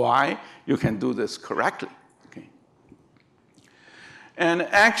why you can do this correctly. Okay. And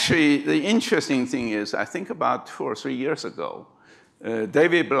actually, the interesting thing is, I think about 2 or 3 years ago,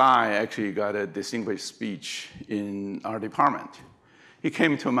 David Bly actually got a distinguished speech in our department. He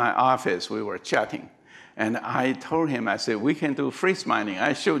came to my office, we were chatting, and I told him, I said, we can do phrase mining.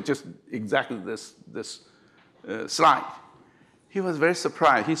 I showed just exactly this slide. He was very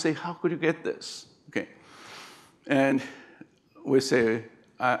surprised. He said, how could you get this? Okay. And we say,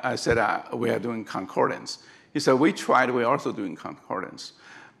 I said, we are doing concordance. He said, we tried, we're also doing concordance.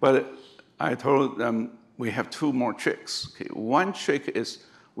 But I told them, we have 2 more tricks. Okay. One trick is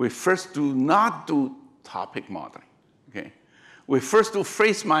we first do not do topic modeling. Okay. We first do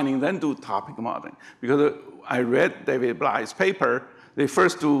phrase mining, then do topic modeling. Because I read David Bly's paper, they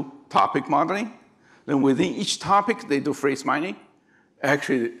first do topic modeling, then within each topic, they do phrase mining.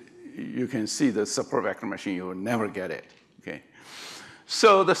 Actually, you can see the support vector machine, you will never get it. Okay.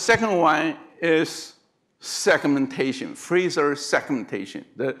 So the second one is segmentation, phraser segmentation.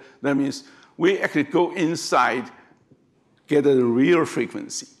 That means we actually go inside, get a real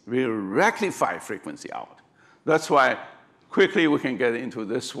frequency, real rectified frequency out. That's why quickly we can get into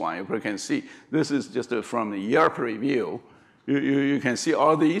this one. You can see this is just from the Yelp review. You can see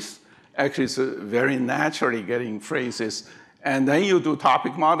all these. Actually, it's very naturally getting phrases. And then you do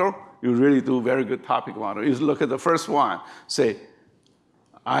topic model. You really do very good topic model. You look at the first one, say,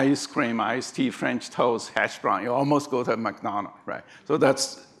 ice cream, iced tea, French toast, hash brown. You almost go to McDonald's, right? So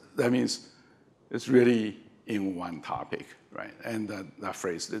that means it's really in one topic, right? And that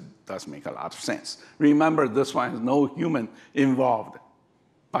phrase, it does make a lot of sense. Remember, this one has no human involved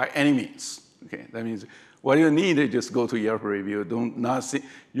by any means, okay? That means what you need is just go to Yelp review. Do not see,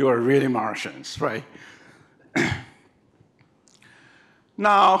 you are really Martians, right?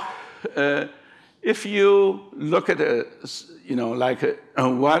 Now, if you look at,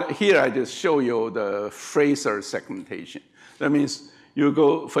 here I just show you the phraser segmentation. That means you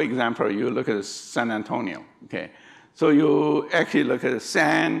go, for example, you look at San Antonio, okay? So you actually look at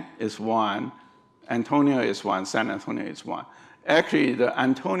San is 1, Antonio is 1, San Antonio is 1. Actually, the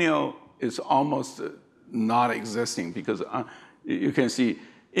Antonio is almost not existing because you can see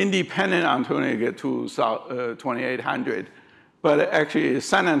independent Antonio get to 2,800, but actually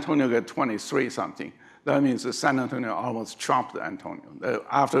San Antonio get 23 something. That means the San Antonio almost trumped Antonio.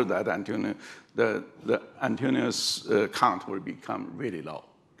 After that, Antonio, the Antonio's count will become really low.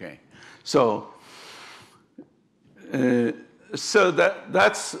 Okay, so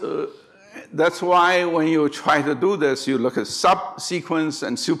that's why when you try to do this, you look at subsequence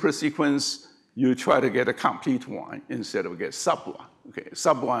and supersequence. You try to get a complete one instead of get sub one. Okay,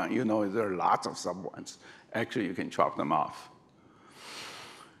 sub one, you know, there are lots of sub ones. Actually, you can chop them off.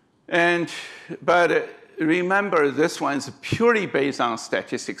 But remember, this one is purely based on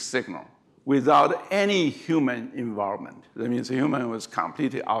statistic signal without any human involvement. That means the human was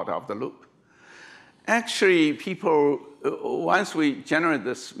completely out of the loop. Actually, people, once we generate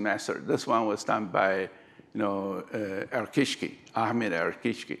this method, this one was done by, Erkishki, Ahmed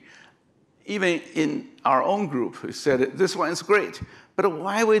Erkishki. Even in our own group, we said, this one is great, but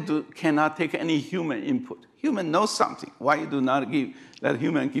why we cannot take any human input? Human knows something. Why you do not let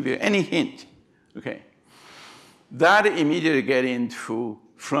human give you any hint? Okay. That immediately get into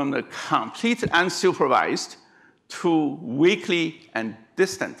from the complete unsupervised to weakly and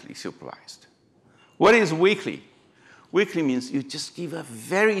distantly supervised. What is weakly? Weakly means you just give a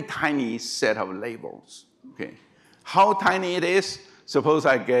very tiny set of labels. Okay. How tiny it is? Suppose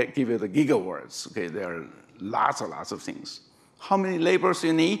I give you the gigawords. Okay, there are lots and lots of things. How many labels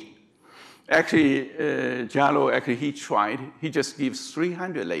you need? Actually, Jiawei, he tried. He just gives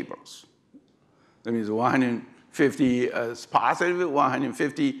 300 labels. That means 150 as positive,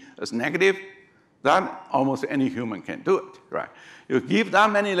 150 as negative. That almost any human can do it, right? You give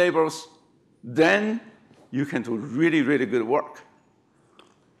that many labels, then you can do really, really good work.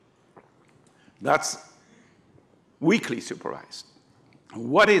 That's weakly supervised.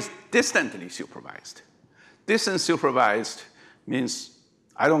 What is distantly supervised? Distant supervised means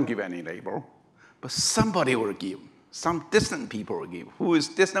I don't give any label, but somebody will give. Some distant people will give. Who is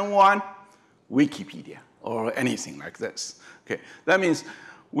distant one? Wikipedia or anything like this. Okay, that means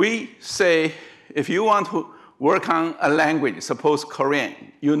we say if you want to work on a language, suppose Korean,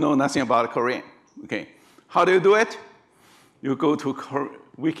 you know nothing about Korean. Okay, how do you do it? You go to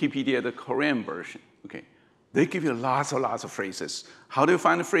Wikipedia, the Korean version. Okay. They give you lots and lots of phrases. How do you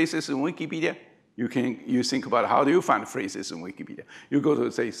find the phrases in Wikipedia? You think about how do you find phrases in Wikipedia. You go to,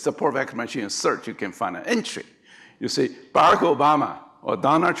 say, support vector machine search, you can find an entry. You say Barack Obama or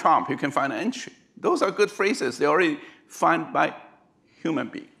Donald Trump, you can find an entry. Those are good phrases. They're already found by human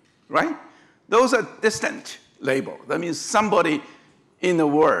being, right? Those are distant label. That means somebody in the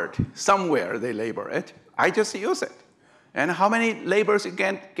world, somewhere they label it. I just use it. And how many labels you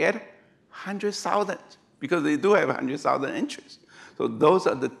can get? 100,000. Because they do have 100,000 entries. So those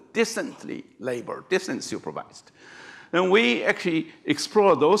are the distantly labeled, distant supervised. And we actually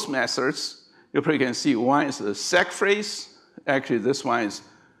explore those methods. You probably can see one is the sec phrase. Actually, this one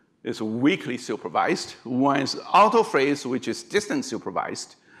is weakly supervised. One is auto phrase, which is distant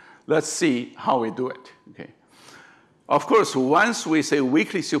supervised. Let's see how we do it. Okay. Of course, once we say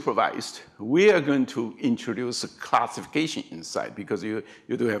weakly supervised, we are going to introduce a classification inside because you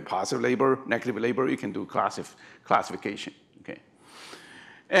do have positive label, negative label, you can do classification, okay?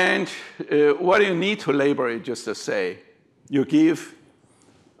 And what you need to label is just to say, you give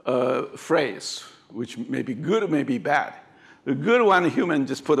a phrase, which may be good or may be bad. The good one, human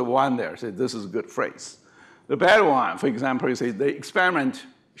just put a 1 there, say this is a good phrase. The bad one, for example, you say the experiment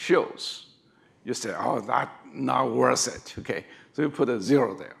shows. You say, oh, that's not worth it, okay? So you put a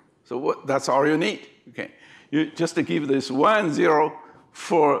 0 there. So that's all you need, okay? You just to give this 1, 0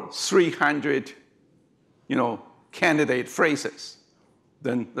 for 300, candidate phrases.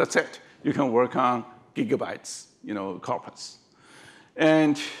 Then that's it. You can work on gigabytes, corpus.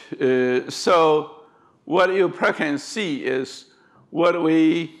 And so what you can see is what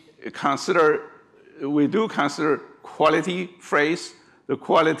we do consider quality phrase. The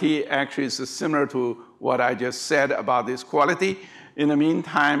quality actually is similar to what I just said about this quality. In the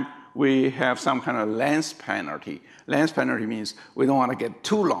meantime, we have some kind of length penalty. Length penalty means we don't want to get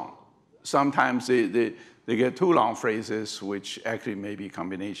too long. Sometimes they get too long phrases, which actually may be a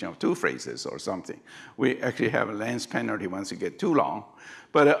combination of 2 phrases or something. We actually have a length penalty once you get too long.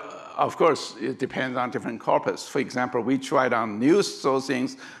 But of course, it depends on different corpus. For example, we tried on news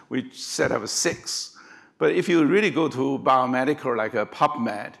sourcing, we set up a 6. But if you really go to biomedical, like a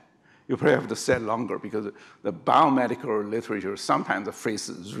PubMed, you probably have to set longer because the biomedical literature, sometimes the phrase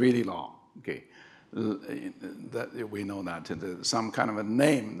is really long, okay? We know that, some kind of a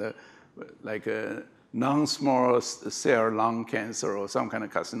name, like a non-small cell lung cancer or some kind of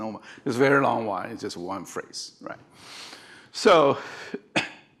carcinoma. It's a very long one. It's just one phrase, right? So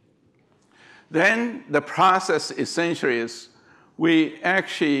then the process essentially is we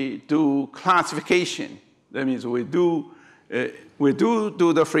actually do classification. That means we do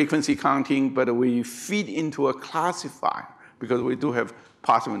the frequency counting, but we feed into a classifier because we do have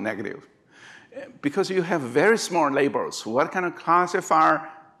positive and negative. Because you have very small labels, what kind of classifier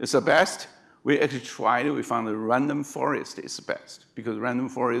is the best? We actually tried it. We found the random forest is the best because random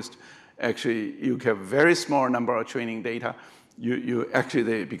forest actually you have very small number of training data. You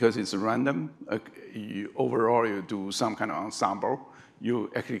actually, because it's random, overall you do some kind of ensemble,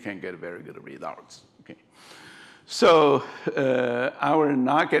 you actually can get very good results. Okay. So I will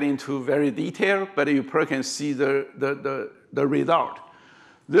not get into very detail, but you can see the result.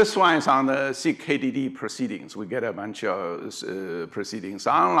 This one is on the CKDD proceedings. We get a bunch of proceedings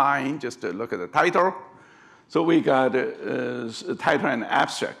online just to look at the title. So we got title and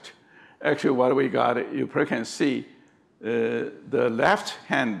abstract. Actually, what we got, you can see the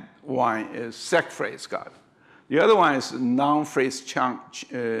left-hand one is sec phrase got. The other one is non-phrase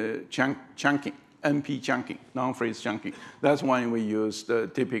chunking, NP chunking, non-phrase chunking. That's when we use the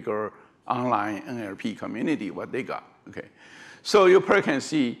typical online NLP community, what they got, okay? So you can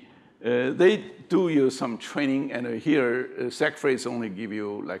see they do use some training, and here sec phrase only give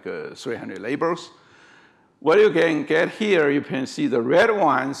you like 300 labels. What you can get here, you can see the red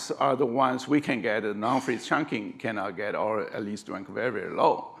ones are the ones we can get. The non-phrase chunking cannot get, or at least rank very, very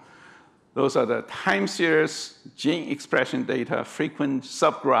low. Those are the time series, gene expression data, frequent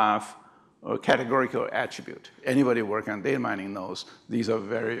subgraph, or categorical attribute. Anybody working on data mining knows these are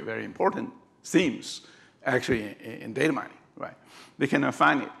very, very important themes actually in data mining, right? They cannot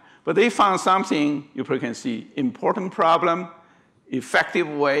find it. But they found something, you can see, important problem, effective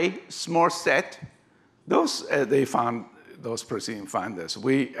way, small set. Those, they found, those proceedings find this.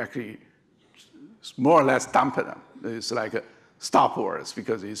 We actually more or less dump them. It's like a stop words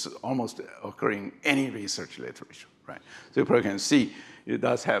because it's almost occurring in any research literature, right? So you can see it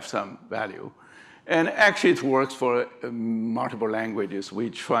does have some value. And actually it works for multiple languages. We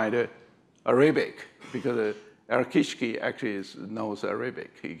tried Arabic because Arkishki actually knows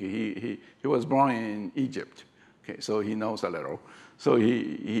Arabic. He was born in Egypt, okay, so he knows a little. So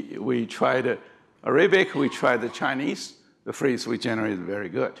we tried Arabic, we tried the Chinese. The phrase we generated very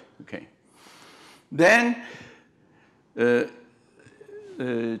good, okay. Then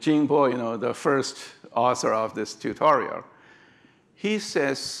Jingbo, the first author of this tutorial, he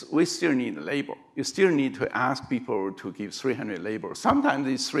says we still need a label. You still need to ask people to give 300 labels. Sometimes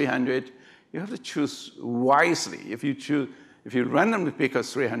these 300, you have to choose wisely. If you randomly pick a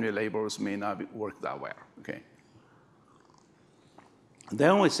 300 labels, may not work that well, okay?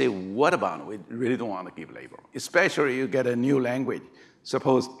 Then we say, what about we really don't want to give label? Especially you get a new language.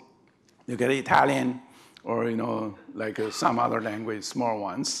 Suppose you get Italian or like some other language, small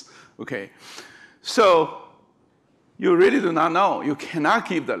ones, okay? So you really do not know. You cannot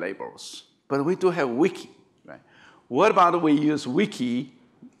give the labels, but we do have wiki, right? What about we use wiki,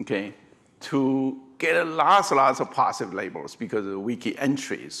 okay, to get lots of positive labels because of wiki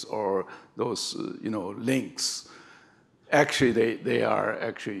entries or those, links. Actually, they are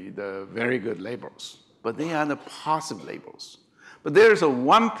actually the very good labels, but they are the positive labels. But there's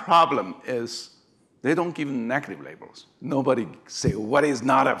one problem is they don't give negative labels. Nobody say what is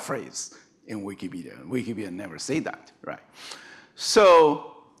not a phrase in Wikipedia. Wikipedia never say that, right?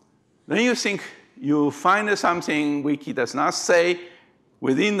 So then you think you find something Wiki does not say.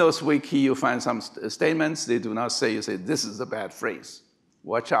 Within those wiki, you find some statements they do not say. You say, this is a bad phrase.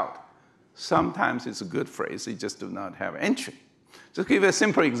 Watch out. Sometimes it's a good phrase. They just do not have entry. Just give you a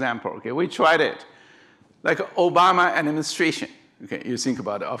simple example. Okay, we tried it. Like Obama administration. Okay, you think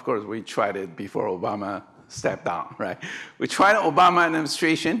about it. Of course, we tried it before Obama stepped down, right? We tried Obama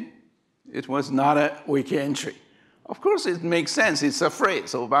administration. It was not a wiki entry. Of course, it makes sense. It's a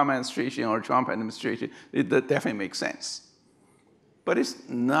phrase, Obama administration or Trump administration. It definitely makes sense. But it's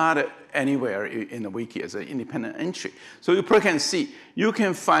not anywhere in the wiki as an independent entry. So you can see, you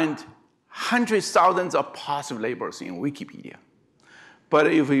can find hundreds, thousands of positive labels in Wikipedia. But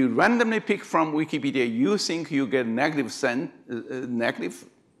if you randomly pick from Wikipedia, you think you get negative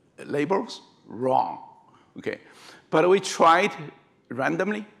labels? Wrong, okay? But we tried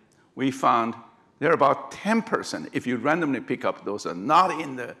randomly. We found there are about 10%. If you randomly pick up those are not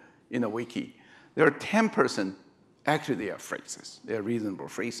in the wiki, there are 10%. Actually, they are phrases. They are reasonable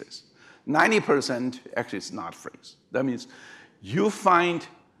phrases. 90% actually is not phrase. That means you find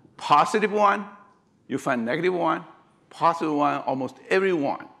positive one, you find negative one, Positive one, almost every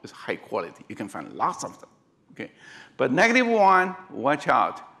one is high quality. You can find lots of them, okay? But negative one, watch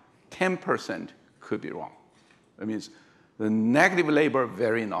out, 10% could be wrong. That means the negative label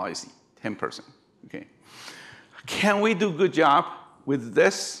very noisy, 10%, okay? Can we do a good job with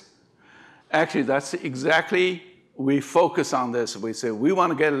this? Actually, that's exactly, we focus on this. We say we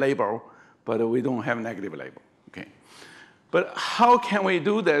want to get a label, but we don't have a negative label, okay? But how can we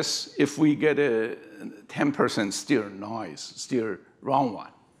do this if we get a 10% still noise, still wrong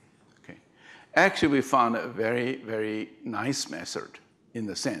one? Okay. Actually, we found a very, very nice method in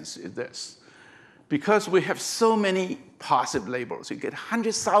the sense is this. Because we have so many positive labels, you get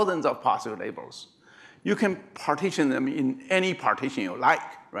hundreds, thousands of positive labels. You can partition them in any partition you like,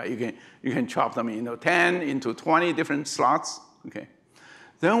 right? You can chop them into 10, into 20 different slots, okay?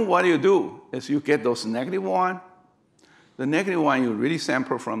 Then what you do is you get those negative one. The negative one you really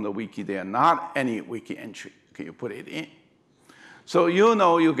sample from the wiki. They are not any wiki entry. Okay, you put it in. So you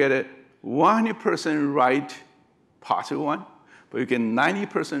know you get a 100% right positive one, but you get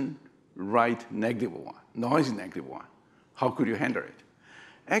 90% right negative one, noisy negative one. How could you handle it?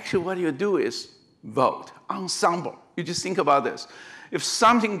 Actually, what you do is vote, ensemble. You just think about this. If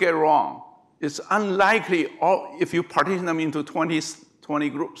something get wrong, it's unlikely, if you partition them into 20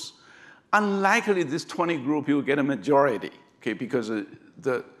 groups, unlikely this 20 group you will get a majority, okay, because you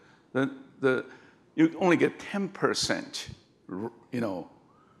only get 10%,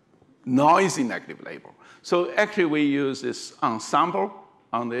 noisy negative label. So actually we use this ensemble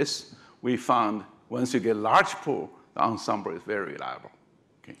on this. We found once you get large pool, the ensemble is very reliable,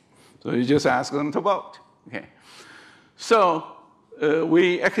 okay. So you just ask them to vote, okay. So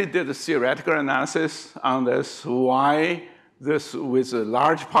we actually did a theoretical analysis on this, why this with a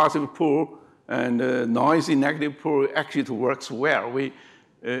large positive pool and a noisy negative pool actually works well.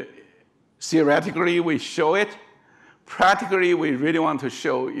 Theoretically, we show it. Practically, we really want to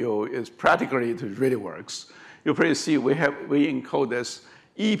show you is practically it really works. You probably see we encode this.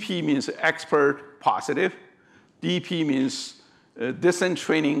 EP means expert positive. DP means distant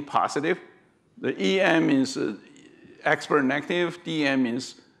training positive. The EM means expert negative. DM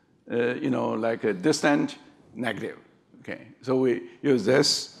means like a distant negative. Okay, so we use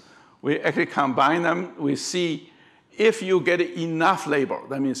this. We actually combine them. We see if you get enough label,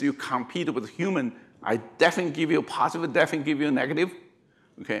 that means you compete with human. I definitely give you positive, definitely give you negative.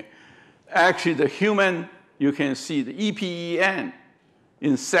 Okay, actually the human, you can see the EPEN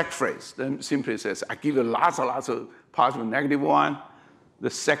in sec phrase. Then simply says, I give you lots and lots of positive, negative one.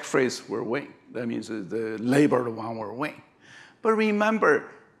 The sec phrase will win. That means the labeled one will win. But remember,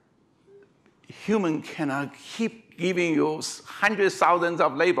 human cannot keep giving you hundreds, thousands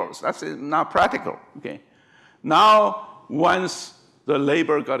of labels. That's not practical, okay? Now, once the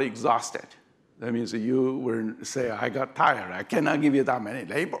label got exhausted, that means you will say, I got tired. I cannot give you that many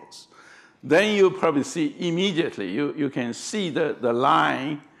labels. Then you probably see immediately, you can see the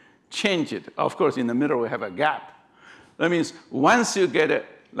line change it. Of course, in the middle, we have a gap. That means once you get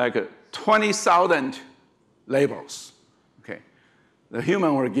like 20,000 labels, okay, the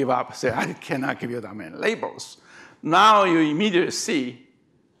human will give up, say, I cannot give you that many labels. Now you immediately see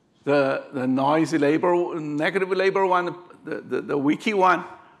the noisy label, negative label one, the wiki one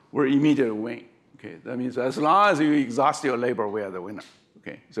will immediately win. Okay, that means as long as you exhaust your label, we are the winner.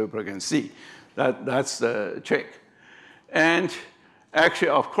 Okay, so people can see that's the trick. And actually,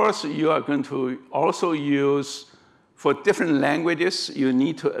 of course, you are going to also use, for different languages, you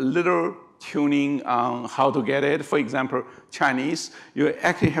need to a little tuning on how to get it. For example, Chinese, you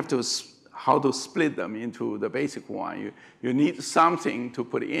actually have to how to split them into the basic one. You need something to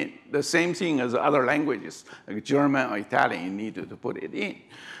put in. The same thing as other languages, like German or Italian, you need to put it in.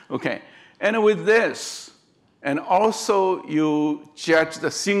 Okay, and with this, and also you judge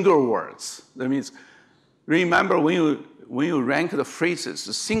the single words. That means, remember when you rank the phrases,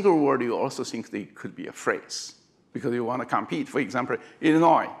 the single word you also think they could be a phrase because you want to compete. For example,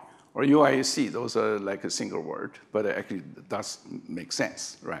 Illinois or UIC, those are like a single word, but it actually does make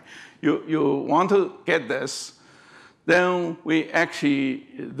sense, right? You want to get this, then we actually,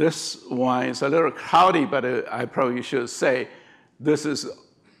 this one is a little cloudy, but I probably should say this is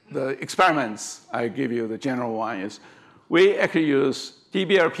the experiments. I give you the general one is, we actually use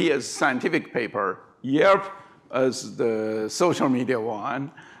DBRP as scientific paper, Yelp as the social media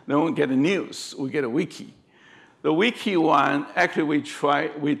one, then we get a news, we get a wiki. The wiki one, actually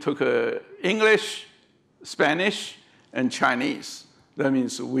we took English, Spanish, and Chinese. That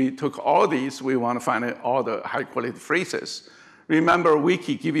means we took all these, we want to find all the high quality phrases. Remember,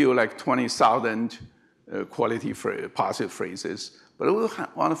 wiki give you like 20,000 quality positive phrases, but we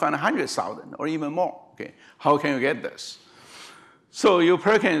want to find 100,000 or even more. Okay, how can you get this? So you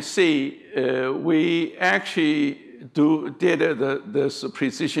can see we actually did this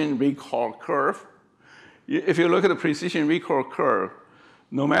precision recall curve. If you look at the precision recall curve,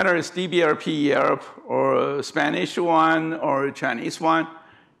 no matter it's DBRP, ERP, or Spanish one or Chinese one,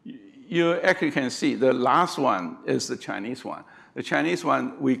 you actually can see the last one is the Chinese one. The Chinese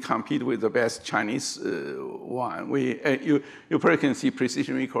one, we compete with the best Chinese one. You probably can see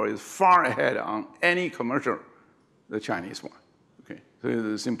precision recall is far ahead on any commercial, the Chinese one. Okay, so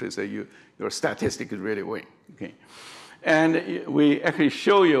you simply say your statistic is really weak. Okay, and we actually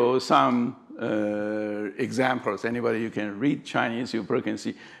show you some examples. Anybody you can read Chinese, you probably can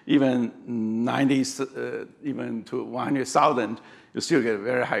see even 90s, even to 100,000, you still get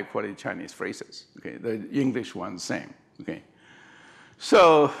very high quality Chinese phrases. Okay, the English one, same. Okay,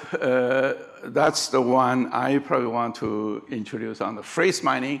 so that's the one I probably want to introduce on the phrase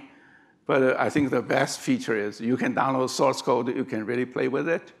mining. But I think the best feature is you can download source code, you can really play with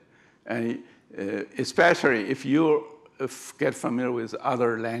it, and especially if you get familiar with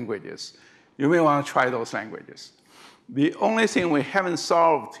other languages, you may want to try those languages. The only thing we haven't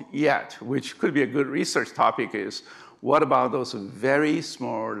solved yet, which could be a good research topic, is what about those very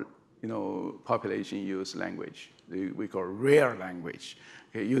small, population use language? We call rare language.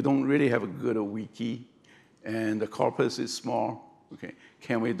 Okay, you don't really have a good wiki, and the corpus is small. Okay,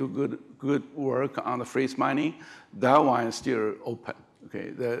 can we do good work on the phrase mining? That one is still open. Okay,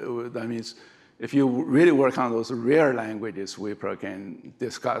 that means if you really work on those rare languages, we probably can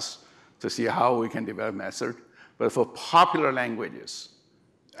discuss to see how we can develop method. But for popular languages,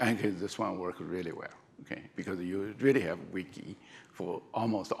 I think this one works really well. Okay, because you really have wiki for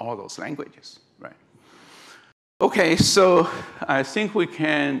almost all those languages, right? Okay, so I think we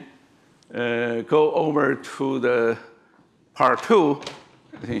can go over to the part 2.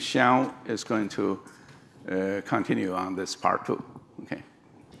 I think Xiang is going to continue on this part 2. Okay.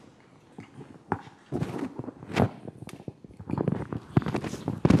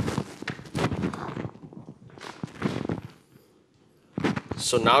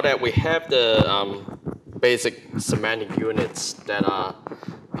 So now that we have the basic semantic units that are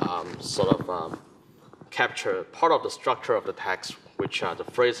capture part of the structure of the text, which are the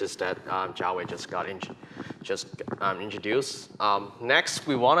phrases that Jiawei just introduced. Next,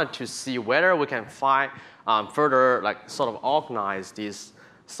 we wanted to see whether we can find further organize these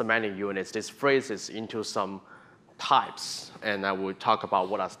semantic units, these phrases, into some types, and I will talk about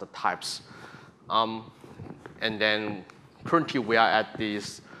what are the types. And then currently we are at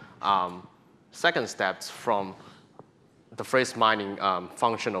these second steps from the phrase mining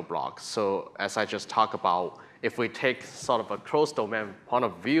functional block. So as I just talked about, if we take sort of a closed domain point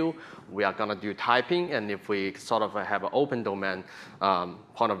of view, we are going to do typing. And if we sort of have an open domain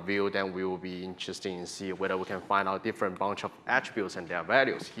point of view, then we will be interested in see whether we can find out different bunch of attributes and their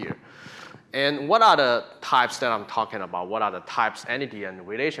values here. And what are the types that I'm talking about? What are the types, entity, and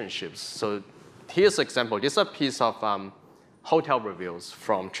relationships? So here's an example. This is a piece of hotel reviews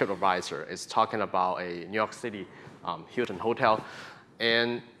from TripAdvisor. It's talking about a New York City Hilton hotel.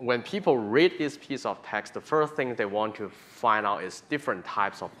 And when people read this piece of text, the first thing they want to find out is different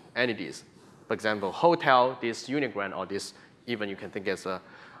types of entities. For example, hotel, this unigram, or this, even you can think as a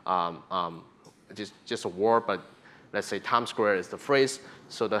just a word, but let's say Times Square is the phrase.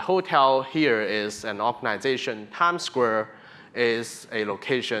 So the hotel here is an organization. Times Square is a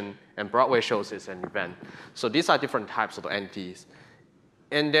location, and Broadway shows is an event. So these are different types of entities.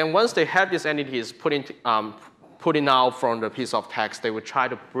 And then once they have these entities putting out from the piece of text, they would try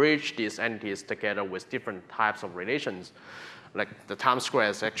to bridge these entities together with different types of relations. Like the Times Square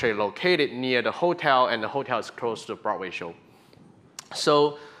is actually located near the hotel, and the hotel is close to the Broadway show.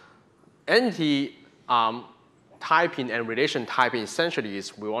 So entity typing and relation typing essentially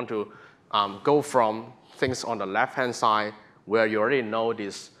is we want to go from things on the left-hand side where you already know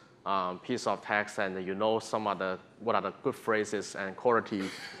this piece of text and you know what are the good phrases and quality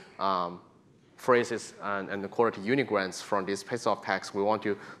phrases and the quality unigrams from this piece of text. We want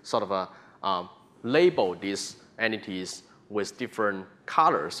to sort of label these entities with different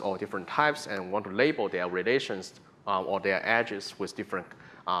colors or different types, and want to label their relations or their edges with different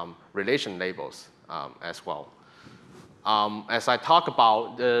relation labels as well. As I talk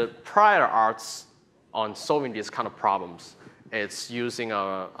about the prior arts on solving these kind of problems, it's using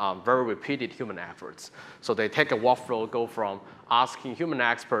a very repeated human efforts. So they take a workflow, go from asking human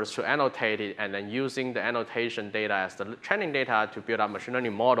experts to annotate it, and then using the annotation data as the training data to build up machine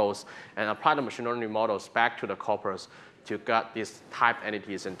learning models, and apply the machine learning models back to the corpus to get these type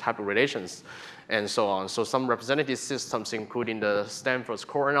entities and type relations and so on. So some representative systems, including the Stanford's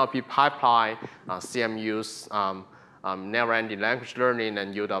core NLP pipeline, CMU's never-ending language learning,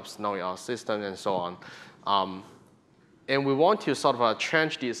 and UW's knowing our system, and so on. And we want to sort of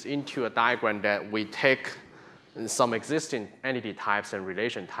change this into a diagram that we take some existing entity types and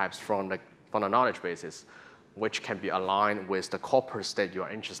relation types from the knowledge bases, which can be aligned with the corpus that you are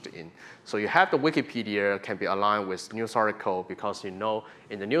interested in. So you have the Wikipedia can be aligned with news article because you know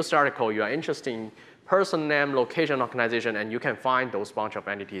in the news article you are interested in person, name, location, organization, and you can find those bunch of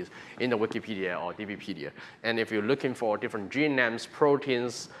entities in the Wikipedia or DBpedia. And if you're looking for different gene names,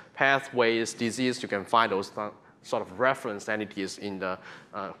 proteins, pathways, disease, you can find those sort of reference entities in the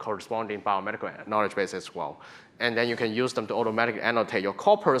corresponding biomedical knowledge base as well. And then you can use them to automatically annotate your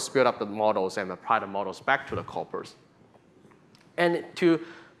corpus, build up the models, and apply the models back to the corpus. And to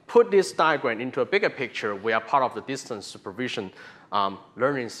put this diagram into a bigger picture, we are part of the distance supervision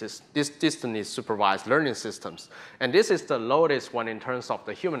learning system, distantly supervised learning systems. And this is the lowest one in terms of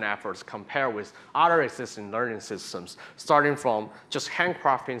the human efforts compared with other existing learning systems, starting from just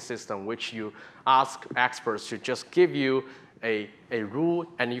handcrafting system, which you ask experts to just give you a rule,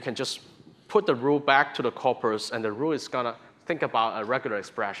 and you can just put the rule back to the corpus, and the rule is gonna think about a regular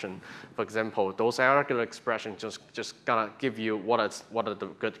expression. For example, those regular expressions just gonna give you what are the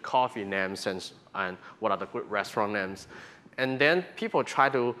good coffee names and what are the good restaurant names. And then people try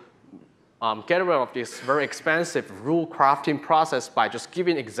to get rid of this very expensive rule crafting process by just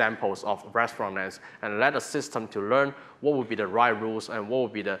giving examples of restaurant names and let the system to learn what would be the right rules and what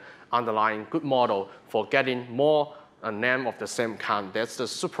would be the underlying good model for getting more a name of the same kind. That's the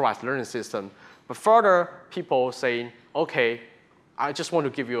supervised learning system. But further, people saying, okay, I just want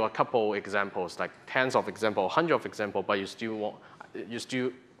to give you a couple examples, like tens of examples, hundreds of examples, but you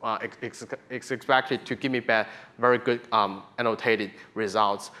still expected to give me back very good annotated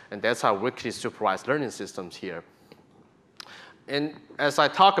results. And that's our weekly supervised learning systems here. And as I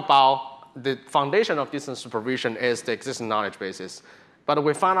talk about, the foundation of distance supervision is the existing knowledge bases. But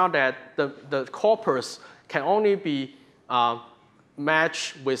we found out that the corpus can only be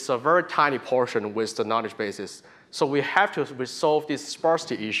matched with a very tiny portion with the knowledge bases. So we have to resolve these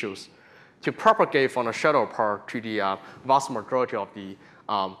sparsity issues to propagate from the shadow part to the vast majority of the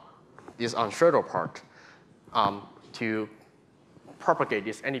this unshadowed part to propagate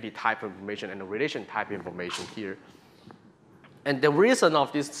this entity type information and the relation type information here. And the reason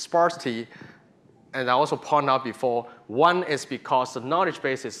of this sparsity, and I also pointed out before, one is because the knowledge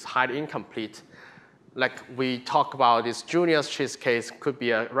base is highly incomplete. Like we talk about this Junior's cheesecake could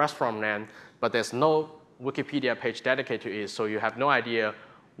be a restaurant name, but there's no Wikipedia page dedicated to it, so you have no idea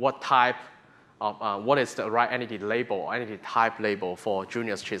what type of, what is the right entity label or entity type label for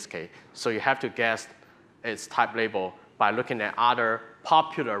Junior's cheesecake. So you have to guess its type label by looking at other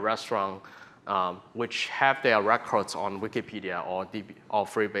popular restaurants which have their records on Wikipedia or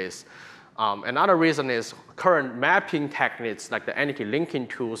Freebase. Another reason is current mapping techniques like the entity linking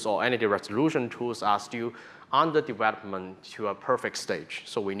tools or entity resolution tools are still under development to a perfect stage.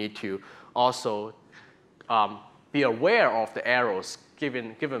 So we need to also be aware of the errors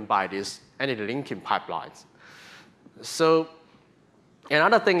given by these entity linking pipelines. So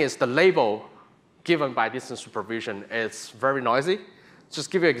another thing is the label given by distance supervision is very noisy.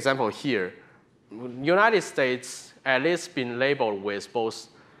 Just give you an example here. United States at least been labeled with both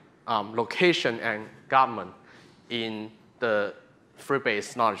location and government in the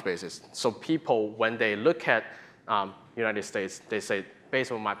Freebase knowledge bases. So people, when they look at United States, they say,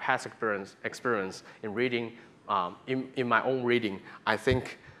 based on my past experience in reading, in my own reading, I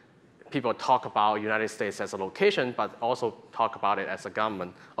think people talk about United States as a location, but also talk about it as a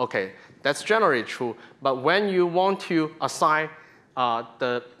government. Okay, that's generally true. But when you want to assign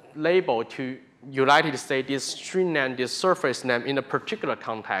the label to United States, this string name, this surface name in a particular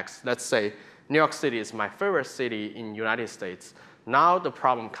context, let's say New York City is my favorite city in United States. Now the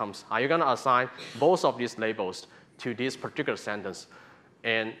problem comes, are you going to assign both of these labels to this particular sentence?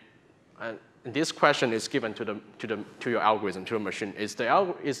 And this question is given to your algorithm, to your machine. Is the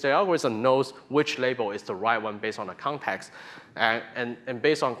algorithm knows which label is the right one based on the context? And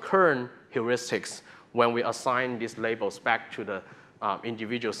based on current heuristics, when we assign these labels back to the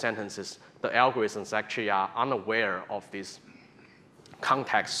individual sentences, the algorithms actually are unaware of this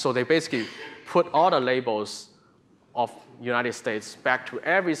context. So they basically put all the labels of United States back to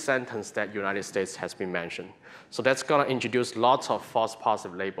every sentence that United States has been mentioned. So that's going to introduce lots of false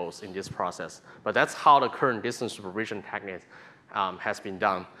positive labels in this process. But that's how the current distance supervision technique has been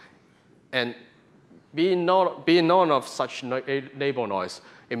done. And being known of such label noise,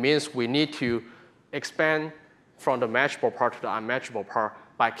 it means we need to expand from the matchable part to the unmatchable part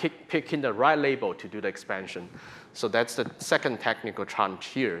by picking the right label to do the expansion. So that's the second technical challenge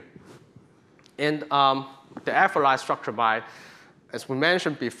here. And the FLI structure by, as we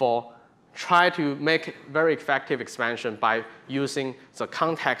mentioned before, try to make very effective expansion by using the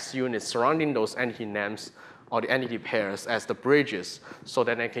context units surrounding those entity names or the entity pairs as the bridges, so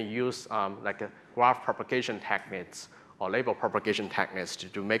that they can use like a graph propagation techniques or label propagation techniques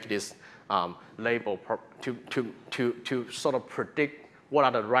to make this label to sort of predict what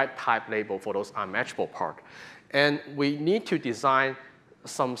are the right type label for those unmatchable part. And we need to design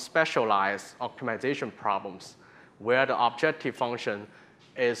some specialized optimization problems where the objective function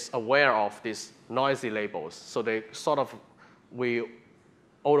is aware of these noisy labels. So they sort of, we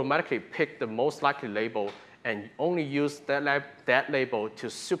automatically pick the most likely label and only use that label to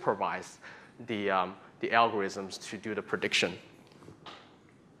supervise the algorithms to do the prediction.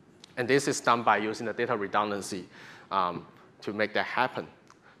 And this is done by using the data redundancy to make that happen.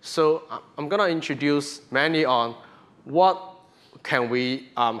 So I'm going to introduce mainly on what can we,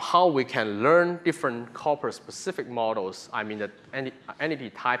 how we can learn different corpus-specific models, I mean the entity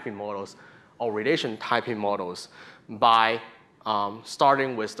typing models or relation typing models by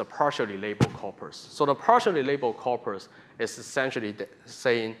starting with the partially labeled corpus. So the partially labeled corpus is essentially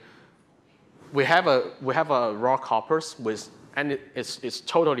saying we have a raw corpus with, and it's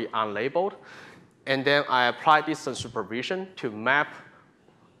totally unlabeled, and then I apply distance supervision to map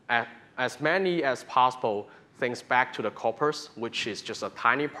as many as possible things back to the corpus, which is just a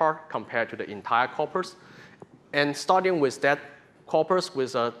tiny part compared to the entire corpus. And starting with that corpus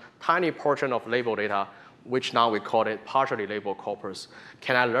with a tiny portion of label data, which now we call it partially labeled corpus,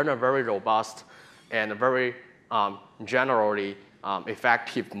 can I learn a very robust and a very generally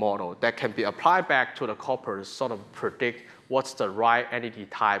effective model that can be applied back to the corpus, sort of predict what's the right entity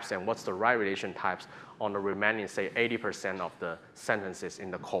types and what's the right relation types on the remaining, say, 80% of the sentences in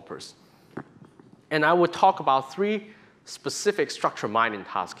the corpus. And I would talk about 3 specific structure mining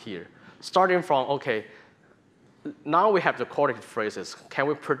tasks here. Starting from, okay, now we have the correlated phrases. Can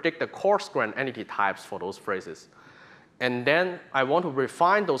we predict the coarse-grained entity types for those phrases? And then I want to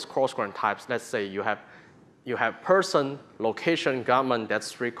refine those coarse-grained types. Let's say you have person, location, government,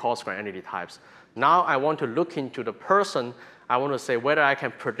 that's 3 coarse-grained entity types. Now I want to look into the person. I want to say whether I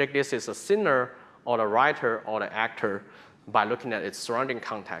can predict this is a singer or the writer or the actor by looking at its surrounding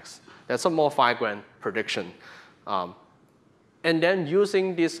context. That's a more fine-grained prediction. And then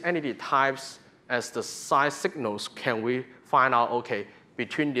using these entity types as the size signals, can we find out, okay,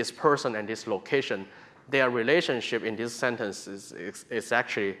 between this person and this location, their relationship in this sentence is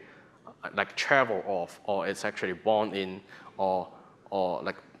actually like travel off, or it's actually born in, or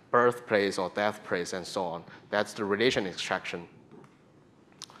like birthplace or death place and so on. That's the relation extraction.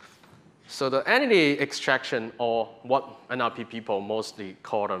 So the entity extraction, or what NLP people mostly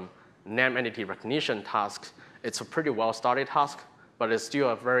call them name entity recognition tasks, it's a pretty well-started task, but it's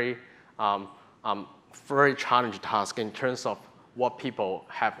still a very, very challenging task in terms of what people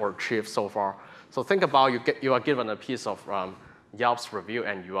have achieved so far. So think about you are given a piece of Yelp's review,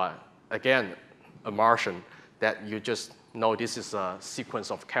 and you are, again, a Martian, that you just know this is a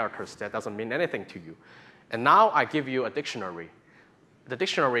sequence of characters that doesn't mean anything to you. And now I give you a dictionary. The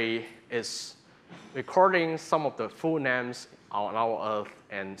dictionary is recording some of the food names on our Earth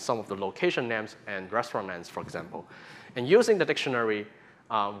and some of the location names and restaurant names, for example. And using the dictionary,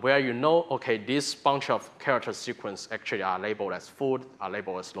 where you know, okay, this bunch of character sequence actually are labeled as food, are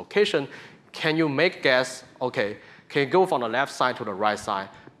labeled as location, can you make guess, okay, can you go from the left side to the right side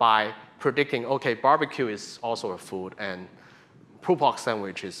by predicting, okay, barbecue is also a food, and pulled pork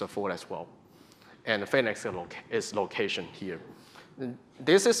sandwich is a food as well. And Phoenix is location here.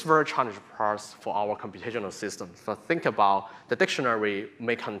 This is very challenging parts for our computational systems. So think about the dictionary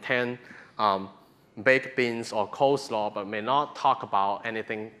may contain baked beans or coleslaw, but may not talk about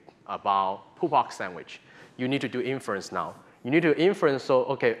anything about pulled pork sandwich. You need to do inference now. You need to inference, so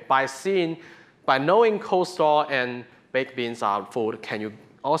okay, by knowing coleslaw and baked beans are food, can you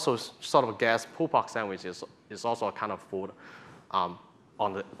also sort of guess pulled pork sandwich is also a kind of food on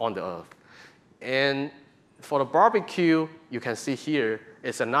the Earth. And for the barbecue, you can see here,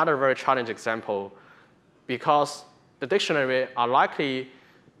 it's another very challenging example because the dictionary are likely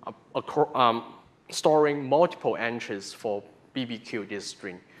storing multiple entries for BBQ, this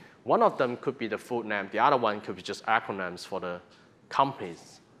string. One of them could be the food name. The other one could be just acronyms for the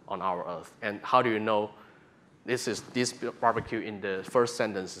companies on our Earth. And how do you know this barbecue in the first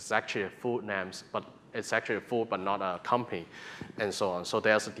sentence is actually food names, but it's actually a food but not a company, and so on. So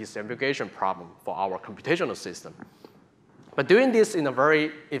there's a disambiguation problem for our computational system. But doing this in a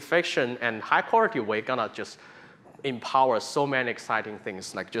very efficient and high quality way, gonna just empowers so many exciting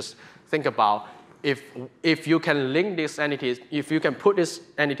things. Like just think about if you can link these entities, if you can put these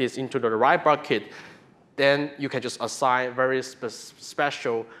entities into the right bucket, then you can just assign very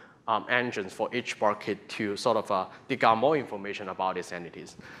special engines for each bucket to sort of dig out more information about these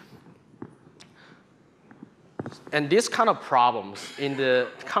entities. And these kind of problems in the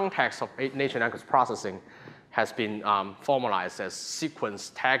context of natural language processing has been formalized as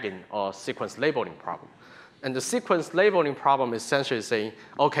sequence tagging or sequence labeling problem. And the sequence labeling problem is essentially saying,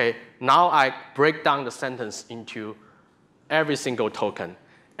 okay, now I break down the sentence into every single token.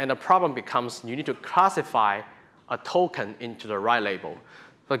 And the problem becomes you need to classify a token into the right label.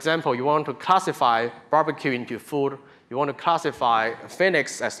 For example, you want to classify barbecue into food. You want to classify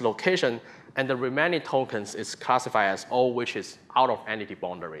Phoenix as location. And the remaining tokens is classified as O, which is out of entity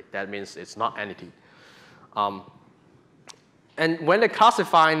boundary. That means it's not entity. And when they're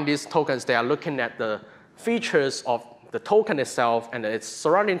classifying these tokens, they are looking at the features of the token itself and its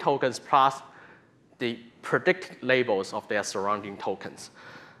surrounding tokens plus the predict labels of their surrounding tokens.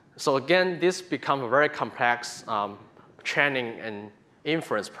 So again, this becomes a very complex training and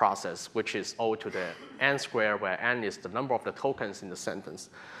inference process, which is O to the n squared, where n is the number of the tokens in the sentence.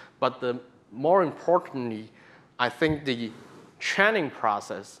 But more importantly, I think the training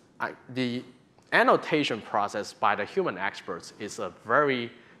process, the annotation process by the human experts is a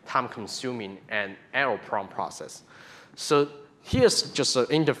very time-consuming and error-prone process. So here's just an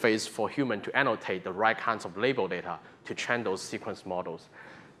interface for human to annotate the right kinds of label data to train those sequence models.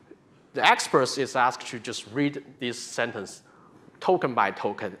 The experts is asked to just read this sentence token by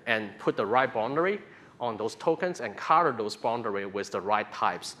token and put the right boundary on those tokens and color those boundary with the right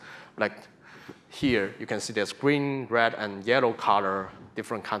types. Like here, you can see there's green, red, and yellow color,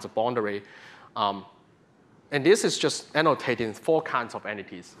 different kinds of boundary. And this is just annotating 4 kinds of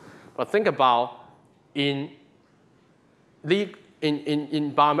entities. But think about in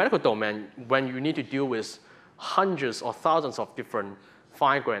biomedical domain, when you need to deal with hundreds or thousands of different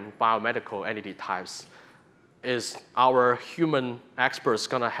fine-grained biomedical entity types, is our human experts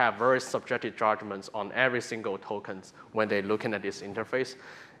going to have very subjective judgments on every single tokens when they're looking at this interface?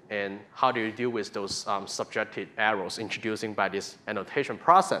 And how do you deal with those subjective errors introducing by this annotation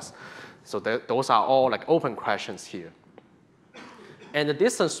process? So those are all like open questions here. And the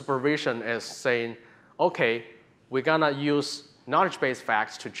distance supervision is saying, okay, we're going to use knowledge-based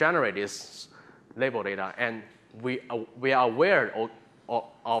facts to generate this label data. And we are aware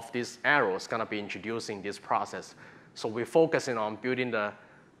of these errors going to be introducing this process. So we're focusing on building the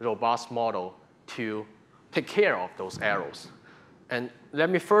robust model to take care of those errors. And let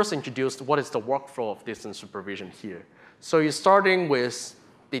me first introduce what is the workflow of distance supervision here. So you're starting with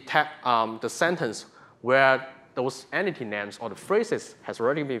the sentence where those entity names or the phrases has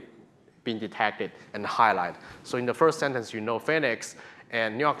already been detected and highlighted. So in the first sentence, you know Phoenix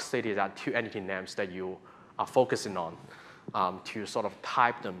and New York City are 2 entity names that you are focusing on to sort of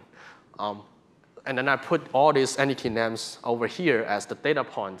type them. And then I put all these entity names over here as the data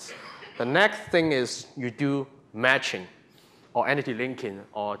points. The next thing is you do matching or entity linking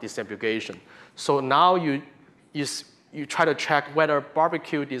or disaggregation. So now you try to check whether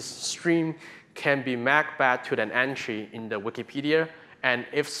barbecue, this string, can be mapped back to an entry in the Wikipedia. And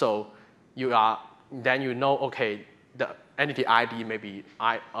if so, then you know, okay, the entity ID, maybe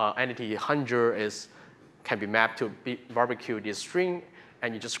entity 100 can be mapped to barbecue this string,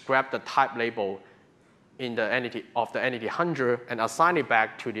 and you just grab the type label in the entity of the entity 100 and assign it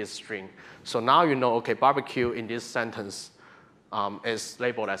back to this string. So now you know, okay, barbecue in this sentence is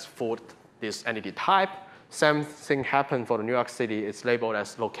labeled as food, this entity type. Same thing happened for the New York City. It's labeled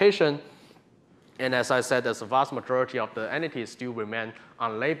as location. And as I said, there's a vast majority of the entities still remain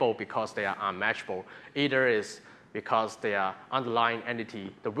unlabeled because they are unmatchable. Either is because their underlying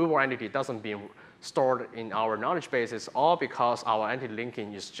entity, the real-world entity, doesn't be stored in our knowledge bases, or because our entity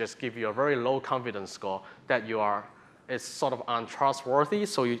linking is just give you a very low confidence score that it's sort of untrustworthy,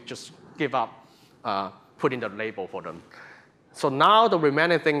 so you just give up putting the label for them. So now the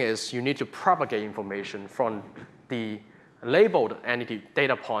remaining thing is you need to propagate information from the labeled entity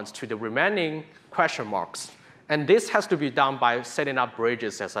data points to the remaining question marks. And this has to be done by setting up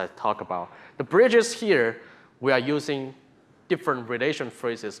bridges, as I talked about. The bridges here, we are using different relation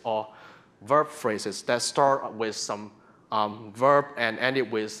phrases or verb phrases that start with some verb and end it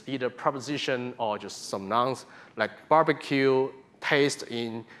with either preposition or just some nouns, like barbecue, taste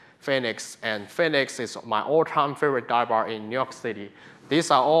in Phoenix, and Phoenix is my all-time favorite dive bar in New York City. These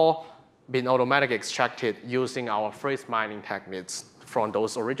are all been automatically extracted using our phrase mining techniques from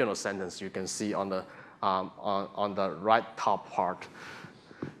those original sentences you can see on the right top part.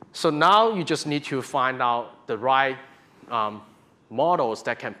 So now you just need to find out the right models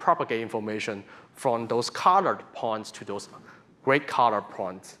that can propagate information from those colored points to those gray colored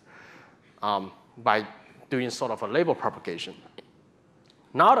points by doing sort of a label propagation.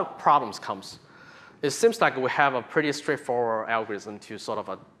 Now the problems comes. It seems like we have a pretty straightforward algorithm to sort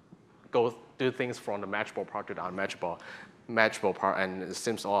of go do things from the matchable part to the unmatchable part, and it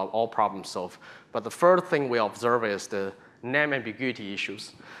seems all problems solved. But the third thing we observe is the name ambiguity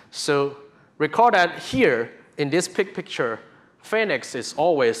issues. So recall that here in this picture, Phoenix is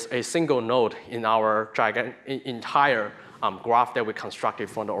always a single node in our entire graph that we constructed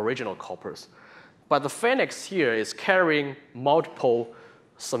from the original corpus. But the Phoenix here is carrying multiple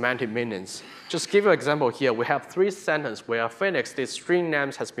semantic meanings. Just give you an example here. We have 3 sentences where Phoenix, this string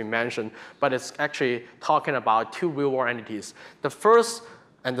names has been mentioned, but it's actually talking about 2 real-world entities. The first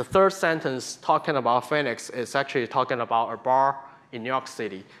and the third sentence talking about Phoenix is actually talking about a bar in New York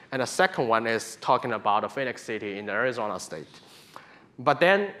City. And the second one is talking about a Phoenix City in the Arizona state. But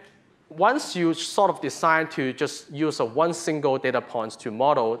then once you sort of decide to just use one single data point to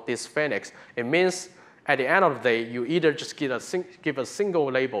model this Phoenix, it means at the end of the day, you either just give a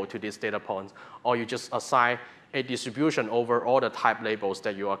single label to these data points, or you just assign a distribution over all the type labels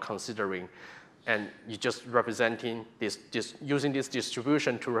that you are considering. And you just representing using this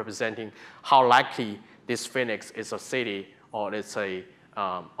distribution to representing how likely this Phoenix is a city, or it's a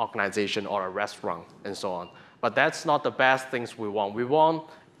organization, or a restaurant, and so on. But that's not the best things we want. We want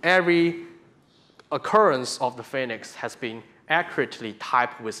every occurrence of the Phoenix has been accurately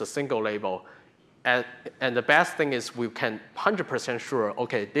typed with a single label. And the best thing is we can 100% sure,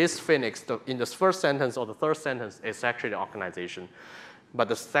 okay, this Phoenix in the first sentence or the third sentence is actually the organization, but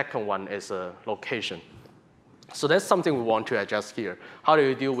the second one is a location. So that's something we want to adjust here. How do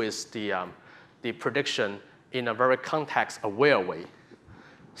you deal with the prediction in a very context-aware way?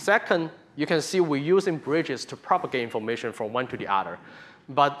 Second, you can see we're using bridges to propagate information from one to the other.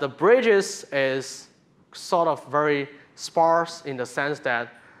 But the bridges is sort of very sparse in the sense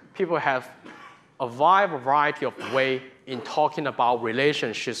that people have a wide variety of ways in talking about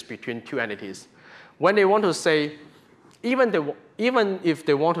relationships between 2 entities. When they want to say, even if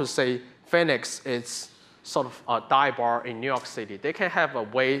they want to say Phoenix is sort of a dive bar in New York City, they can have a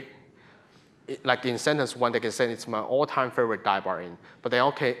way, like in sentence 1, they can say it's my all-time favorite dive bar in. But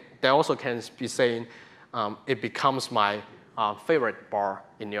they also can be saying it becomes my favorite bar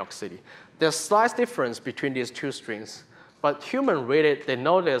in New York City. There's slight difference between these 2 strings, but human read it, they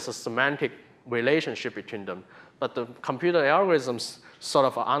know there's a semantic relationship between them, but the computer algorithms sort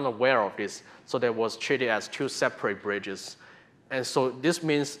of are unaware of this, so they was treated as 2 separate bridges. And so this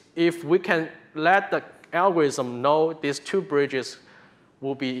means if we can let the algorithm know these 2 bridges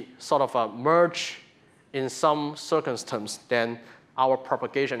will be sort of a merge in some circumstance, then our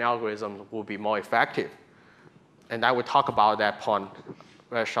propagation algorithm will be more effective. And I will talk about that point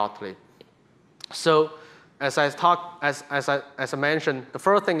very shortly. So as I mentioned, the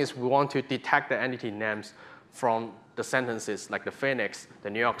first thing is we want to detect the entity names from the sentences like the Phoenix,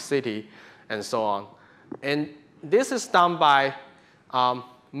 the New York City, and so on. And this is done by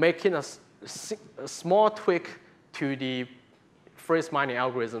making a small tweak to the phrase mining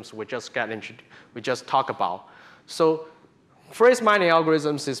algorithms we just talked about. So phrase mining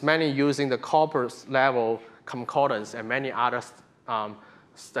algorithms is mainly using the corpus level concordance and many other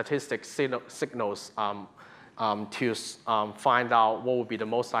statistic signals to find out what would be the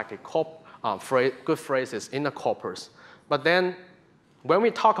most likely good phrases in the corpus. But then when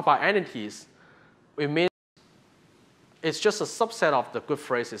we talk about entities, it means it's just a subset of the good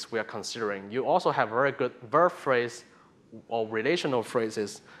phrases we are considering. You also have very good verb phrase or relational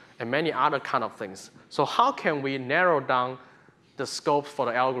phrases and many other kind of things. So how can we narrow down the scope for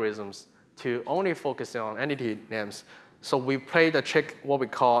the algorithms to only focus on entity names? So we play the trick, what we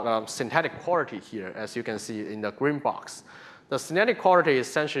call synthetic quality here, as you can see in the green box. The synthetic quality is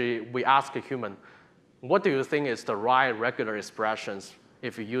essentially we ask a human, what do you think is the right regular expressions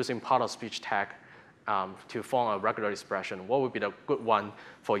if you're using part of speech tag to form a regular expression? What would be the good one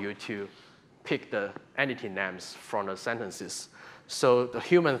for you to pick the entity names from the sentences? So the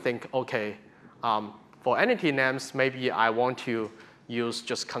human think, okay, for entity names, maybe I want to use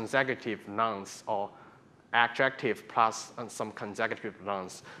just consecutive nouns or adjective plus some consecutive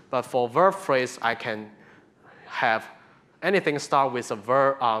nouns. But for verb phrase, I can have anything start with a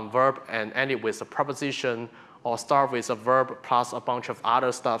verb and end it with a preposition, or start with a verb plus a bunch of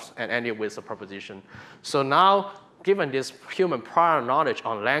other stuff and end it with a preposition. So now, given this human prior knowledge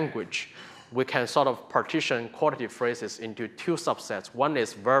on language, we can sort of partition qualitative phrases into 2 subsets. One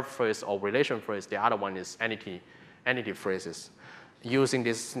is verb phrase or relation phrase. The other one is entity phrases. using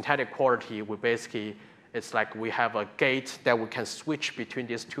this synthetic quality, we basically, it's like we have a gate that we can switch between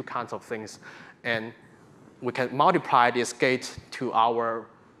these two kinds of things. And we can multiply this gate to our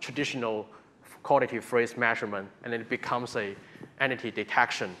traditional quality phrase measurement, and it becomes a entity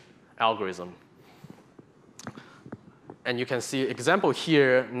detection algorithm. And you can see example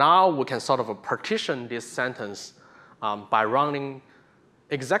here. Now we can sort of partition this sentence by running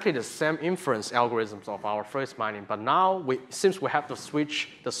exactly the same inference algorithms of our phrase mining. But now, since we have the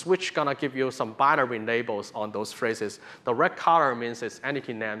switch gonna give you some binary labels on those phrases. The red color means it's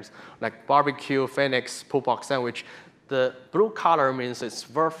entity names like barbecue, phoenix, pool box sandwich. The blue color means it's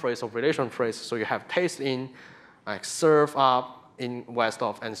verb phrase or relation phrase. So you have taste in, like serve up, in west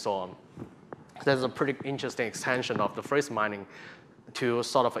of, and so on. That's a pretty interesting extension of the phrase mining to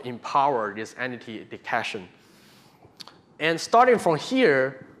sort of empower this entity detection. And starting from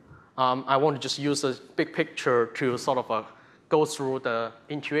here, I want to just use a big picture to sort of go through the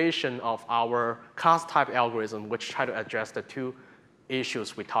intuition of our class type algorithm, which try to address the two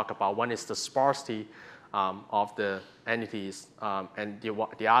issues we talk about. One is the sparsity of the entities, and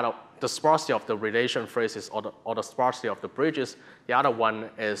the other, the sparsity of the relation phrases or the sparsity of the bridges. The other one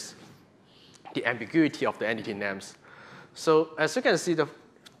is the ambiguity of the entity names. So as you can see,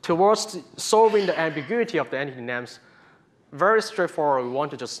 towards solving the ambiguity of the entity names, very straightforward, we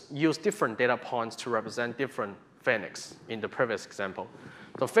want to just use different data points to represent different phoenix in the previous example.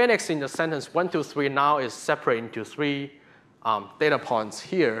 So phoenix in the sentence 1, 2, 3 now is separated into 3 data points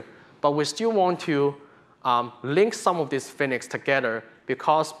here, but we still want to link some of these phoenix together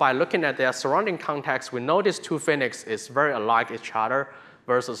because by looking at their surrounding context, we know these two phoenix is very alike each other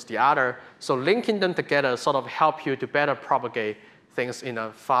versus the other. So linking them together sort of help you to better propagate things in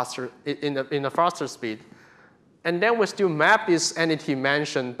a faster speed. And then we still map this entity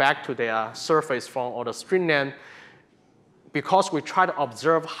mention back to their surface form or the string name because we try to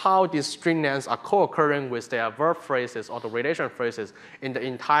observe how these string names are co-occurring with their verb phrases or the relation phrases in the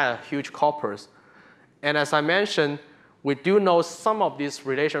entire huge corpus. And as I mentioned, we do know some of these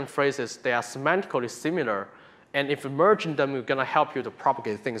relation phrases, they are semantically similar. And if merging them, we're going to help you to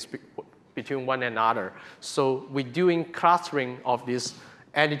propagate things between one another. So we're doing clustering of this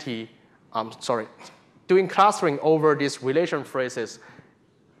entity, doing clustering over these relation phrases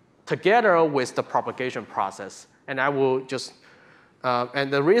together with the propagation process. And I will just,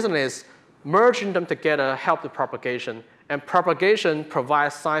 and the reason is merging them together help the propagation, and propagation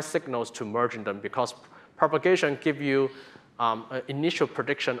provides sign signals to merging them because propagation gives you an initial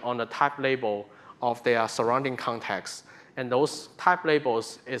prediction on the type label of their surrounding context. And those type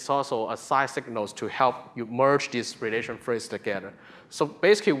labels is also a sign signals to help you merge these relation phrases together. So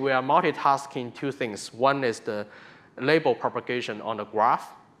basically, we are multitasking two things. One is the label propagation on the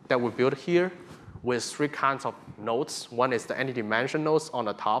graph that we built here with 3 kinds of nodes. One is the entity mention nodes on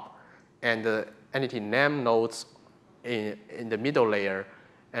the top, and the entity name nodes in the middle layer,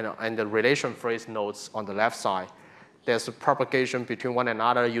 and the relation phrase nodes on the left side. There's a propagation between one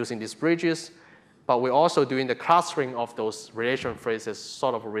another using these bridges, but we're also doing the clustering of those relation phrases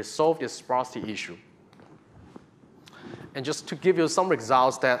sort of resolve this sparsity issue. And just to give you some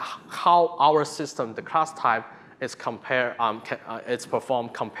results that how our system, the class type, is it's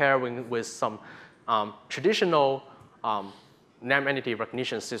performed comparing with some traditional name entity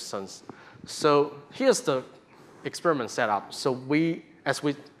recognition systems. So here's the experiment setup. So as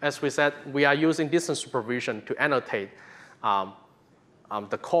we said, we are using distance supervision to annotate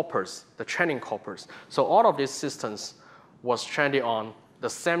the corpus, the training corpus. So all of these systems was trained on the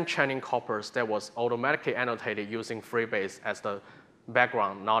same training corpus that was automatically annotated using Freebase as the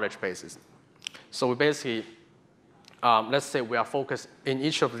background knowledge basis. So we basically, let's say we are focused, in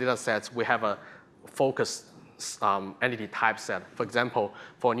each of the data sets, we have a focused entity type set. For example,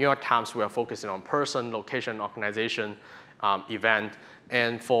 for New York Times, we are focusing on person, location, organization, event.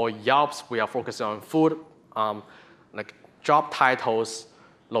 And for Yelps, we are focusing on food, like job titles,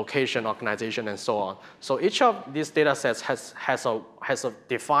 location, organization, and so on. So each of these data sets has a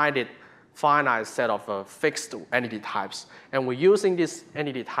defined finite set of fixed entity types. And we're using these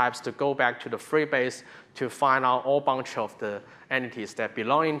entity types to go back to the Freebase to find out all bunch of the entities that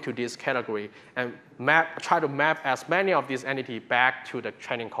belong to this category and try to map as many of these entities back to the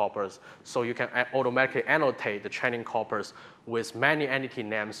training corpus so you can automatically annotate the training corpus with many entity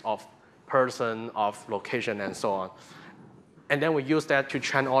names of person, of location, and so on. And then we use that to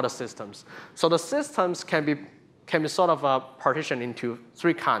train all the systems. So the systems can be sort of partitioned into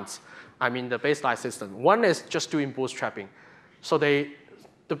 3 kinds. I mean, the baseline system. One is just doing bootstrapping. So the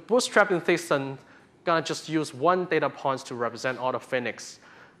bootstrapping system gonna just use 1 data point to represent all the Phoenix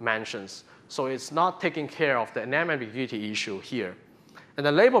mentions. So it's not taking care of the name ambiguity issue here. And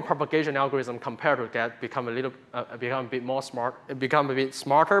the label propagation algorithm compared to that become a bit more smart, become a bit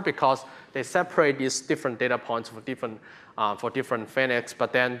smarter because they separate these different data points for different phonics,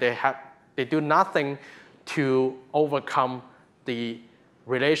 but then they do nothing to overcome the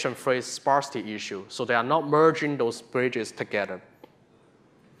relation phrase sparsity issue. So they are not merging those bridges together.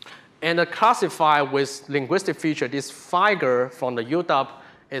 And the classify with linguistic feature, this figure from the UW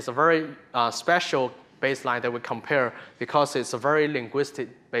is a very special baseline that we compare because it's a very linguistic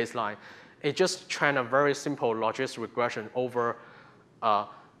baseline. It just trained a very simple logistic regression over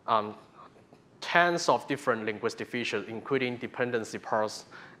tens of different linguistic features, including dependency pairs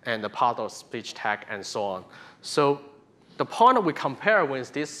and the part of speech tag and so on. So the point that we compare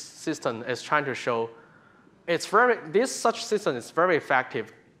with this system is trying to show such system is very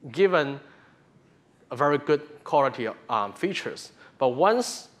effective given a very good quality features. But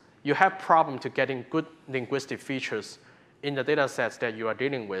once you have problem to getting good linguistic features in the data sets that you are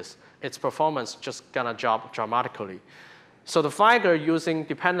dealing with, its performance just gonna drop dramatically. So the figure using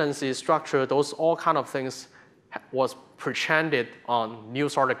dependency structure, those all kind of things was pre-trained on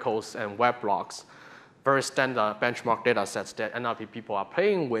news articles and web blogs, very standard benchmark data sets that NLP people are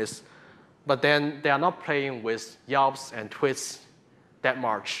playing with, but then they are not playing with Yelps and tweets that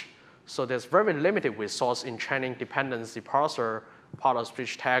much. So there's very limited resource in training dependency parser, part of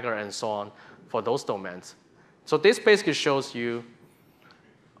speech tagger, and so on for those domains. So this basically shows you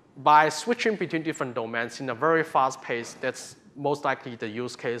by switching between different domains in a very fast pace, that's most likely the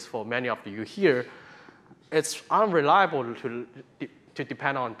use case for many of you here, it's unreliable to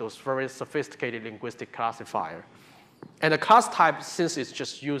depend on those very sophisticated linguistic classifier. And the class type, since it's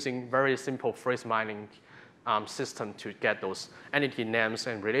just using very simple phrase mining system to get those entity names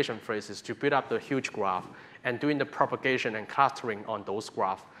and relation phrases to build up the huge graph and doing the propagation and clustering on those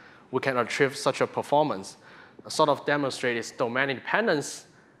graphs, we can achieve such a performance, sort of demonstrate its domain independence.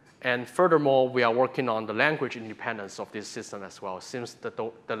 And furthermore, we are working on the language independence of this system as well, since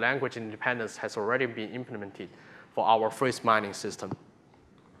the language independence has already been implemented for our phrase mining system.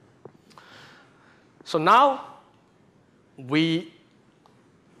 So now we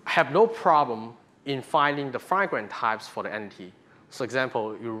have no problem in finding the fine-grained types for the entity. So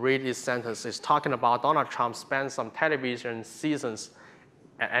example, you read this sentence, it's talking about Donald Trump spent some television seasons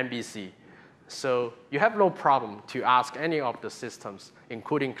at NBC. So you have no problem to ask any of the systems,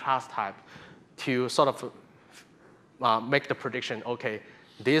 including class type, to sort of make the prediction, okay,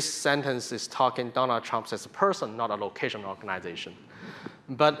 this sentence is talking Donald Trump as a person, not a location organization.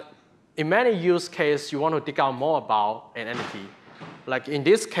 But in many use cases, you want to dig out more about an entity. Like in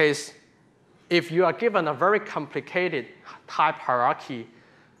this case, if you are given a very complicated type hierarchy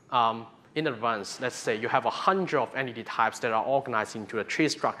in advance, let's say you have 100 of entity types that are organized into a tree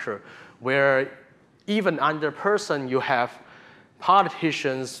structure where even under person you have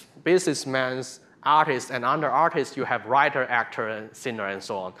politicians, businessmen, artists, and under artists you have writer, actor, and singer, and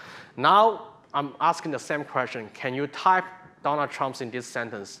so on. Now I'm asking the same question, can you type Donald Trump in this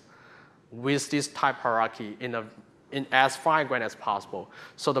sentence with this type hierarchy in as fine-grained as possible?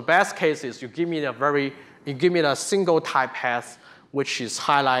 So the best case is you give me a single type path, which is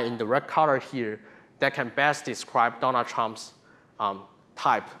highlighted in the red color here, that can best describe Donald Trump's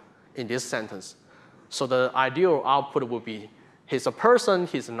type in this sentence. So the ideal output would be he's a person,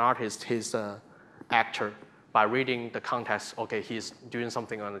 he's an artist, he's an actor. By reading the context, okay, he's doing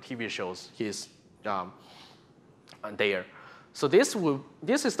something on the TV shows, he's there. So this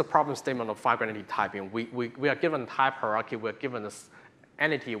is the problem statement of fine-grained entity typing. We are given type hierarchy, we're given this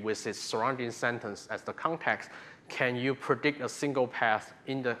entity with its surrounding sentence as the context. Can you predict a single path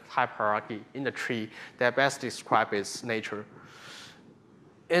in the type hierarchy, in the tree, that best describes its nature?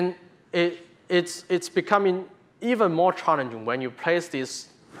 And it's becoming even more challenging when you place this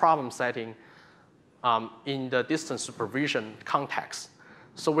problem setting in the distance supervision context.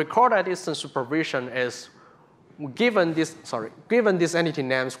 So recall that distance supervision is given these entity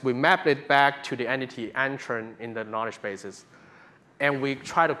names, we map it back to the entity entered in the knowledge bases. And we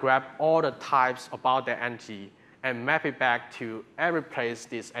try to grab all the types about the entity and map it back to every place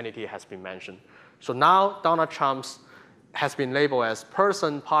this entity has been mentioned. So now Donald Trump has been labeled as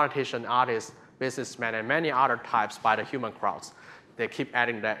person, politician, artist, businessman, and many other types by the human crowds. They keep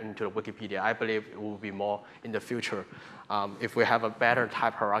adding that into the Wikipedia. I believe it will be more in the future if we have a better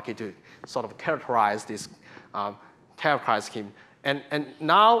type hierarchy to sort of characterize this characterize him. And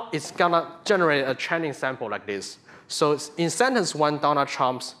now it's gonna generate a training sample like this. So in sentence one, Donald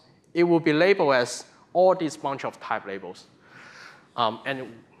Trump's, it will be labeled as all these bunch of type labels.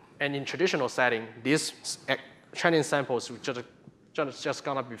 And in traditional setting, these training samples just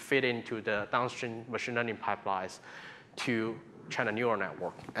gonna be fed into the downstream machine learning pipelines to train a neural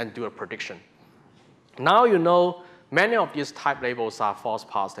network and do a prediction. Now you know many of these type labels are false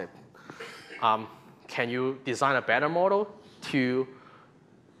positive. Can you design a better model to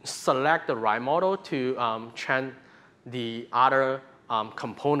select the right model to train the other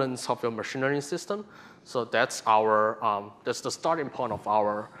components of your machine learning system? So that's that's the starting point of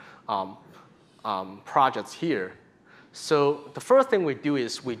our projects here. So the first thing we do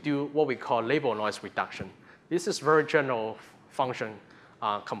is we do what we call label noise reduction. This is very general function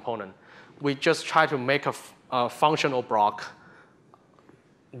component. We just try to make a functional block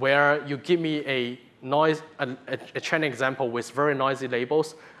where you give me a training example with very noisy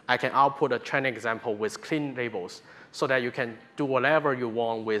labels. I can output a training example with clean labels so that you can do whatever you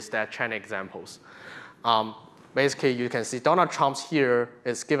want with that training examples. Basically, you can see Donald Trump's here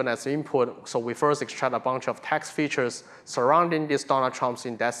is given as input. So we first extract a bunch of text features surrounding this Donald Trump's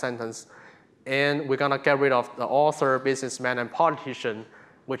in that sentence. And we're going to get rid of the author, businessman, and politician,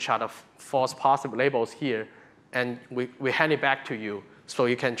 which are the false positive labels here. And we hand it back to you so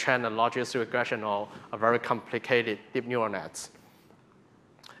you can train a logistic regression or a very complicated deep neural nets.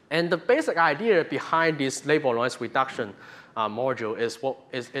 And the basic idea behind this label noise reduction module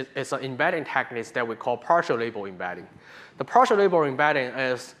is an embedding technique that we call partial label embedding. The partial label embedding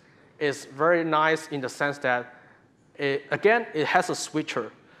is very nice in the sense that, it has a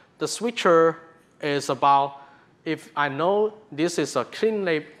switcher. The switcher is about, if I know this is a clean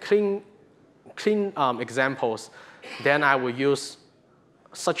examples, then I will use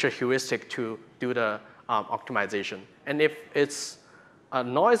such a heuristic to do the optimization. And if it's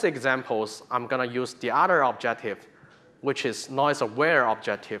noise examples, I'm going to use the other objective, which is noise-aware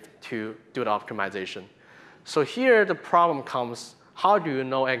objective, to do the optimization. So here the problem comes, how do you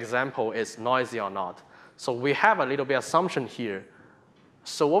know an example is noisy or not? So we have a little bit of assumption here.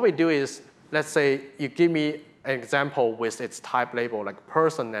 So what we do is, let's say you give me an example with its type label, like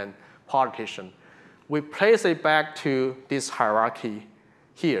person and politician. We place it back to this hierarchy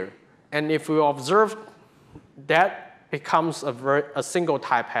here. And if we observe that becomes a single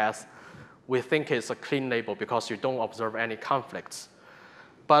type path, we think it's a clean label because you don't observe any conflicts.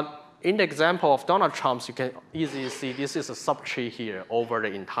 But in the example of Donald Trump's, you can easily see this is a subtree here over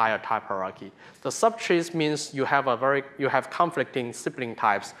the entire type hierarchy. The subtrees means you have conflicting sibling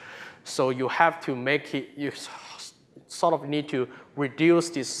types. So you have to make it, you sort of need to reduce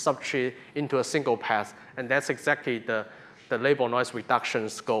this subtree into a single path. And that's exactly the label noise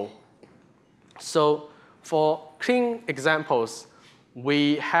reduction's goal. So for clean examples,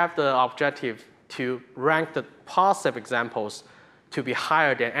 we have the objective to rank the positive examples to be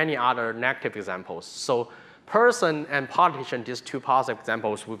higher than any other negative examples. So person and politician, these two positive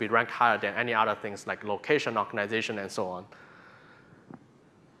examples, will be ranked higher than any other things like location, organization, and so on.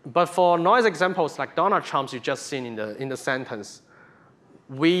 But for noise examples like Donald Trump's you just seen in the sentence,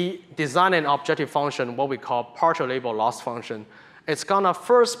 we design an objective function, what we call partial label loss function. It's gonna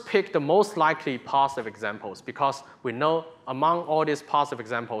first pick the most likely positive examples because we know among all these positive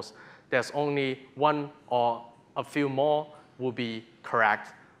examples, there's only one or a few more will be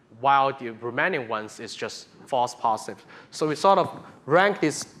correct, while the remaining ones is just false positive. So we sort of rank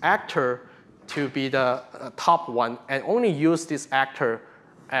this actor to be the top one and only use this actor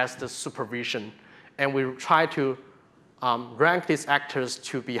as the supervision. And we try to rank these actors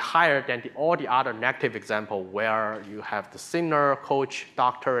to be higher than all the other negative example where you have the singer, coach,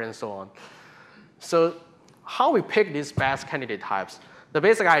 doctor, and so on. So how we pick these best candidate types? The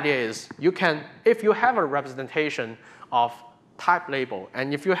basic idea is you can, if you have a representation of type label,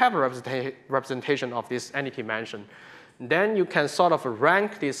 and if you have a representation of this entity mentioned, then you can sort of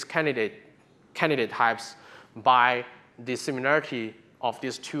rank these candidate types by the similarity of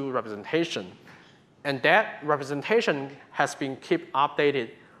these two representations. And that representation has been kept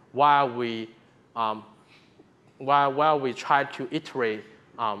updated while we try to iterate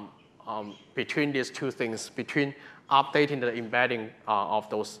between these two things, between updating the embedding of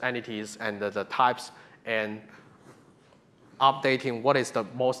those entities and the types, and updating what is the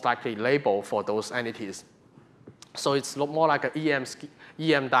most likely label for those entities. So it's more like an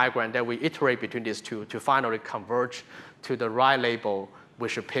EM diagram that we iterate between these two to finally converge to the right label we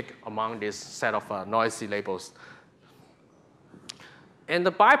should pick among this set of noisy labels. And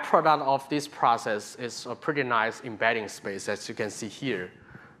the byproduct of this process is a pretty nice embedding space, as you can see here.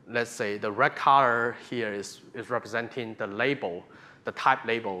 Let's say the red color here is representing the label, the type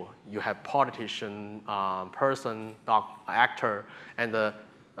label. You have politician, person, dog, actor, and the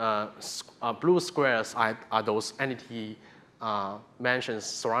blue squares are those entity mentions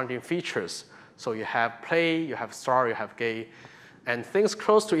surrounding features. So you have play, you have star, you have gay. And things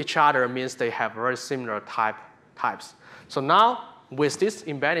close to each other means they have very similar type types. So now, with this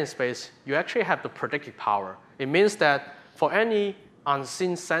embedding space, you actually have the predictive power. It means that for any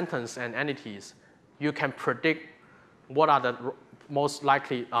unseen sentence and entities, you can predict what are the most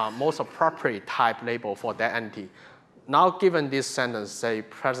likely, most appropriate type label for that entity. Now, given this sentence, say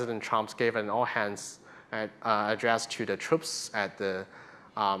President Trump gave an all hands address to the troops at the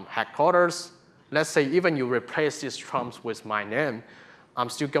headquarters. Let's say even you replace these Trumps with my name, I'm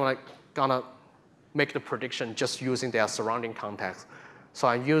still gonna make the prediction just using their surrounding context. So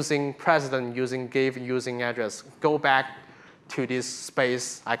I'm using president, using gave, using address, go back to this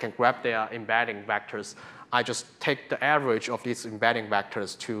space, I can grab their embedding vectors. I just take the average of these embedding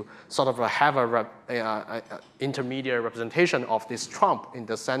vectors to sort of have a intermediate representation of this Trump in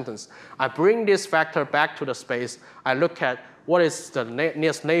the sentence. I bring this vector back to the space. I look at what is the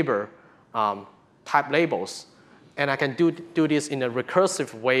nearest neighbor type labels. And I can do this in a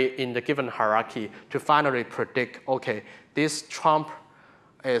recursive way in the given hierarchy to finally predict, OK, this Trump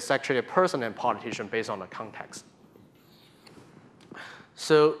is actually a person and politician based on the context.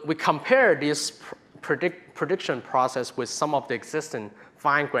 So we compare this prediction process with some of the existing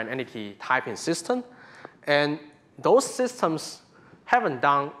fine-grained entity typing system. And those systems haven't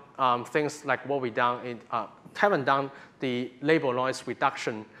done things like what we done haven't done the label noise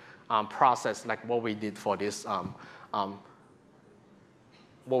reduction process like what we did for this,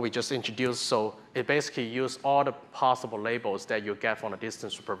 what we just introduced. So it basically used all the possible labels that you get from the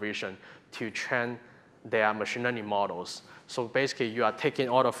distance supervision to train their machine learning models. So basically, you are taking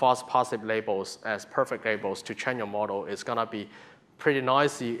all the false positive labels as perfect labels to train your model. It's going to be pretty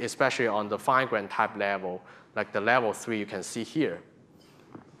noisy, especially on the fine-grained type level, like the level 3 you can see here.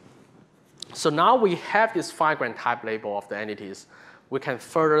 So now we have this fine-grained type label of the entities. We can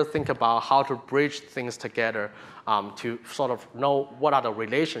further think about how to bridge things together to sort of know what are the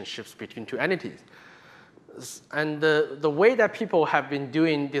relationships between two entities. And the way that people have been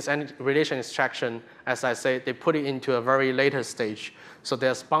doing this relation extraction, as I say, they put it into a very later stage. So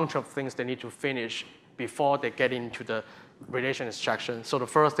there's a bunch of things they need to finish before they get into the relation extraction. So the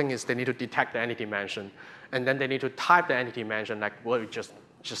first thing is they need to detect the entity dimension. And then they need to type the entity dimension like what we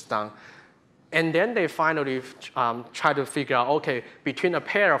just done. And then they finally try to figure out, OK, between a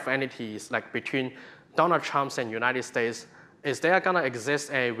pair of entities, like between Donald Trump's and United States, is there going to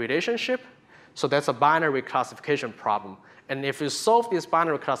exist a relationship? So that's a binary classification problem. And if you solve this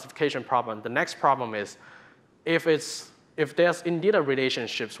binary classification problem, the next problem is if there's indeed a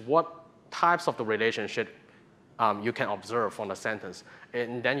relationship, what types of the relationship you can observe from the sentence.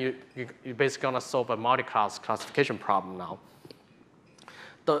 And then you're basically going to solve a multi-class classification problem now.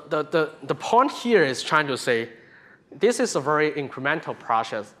 The point here is trying to say this is a very incremental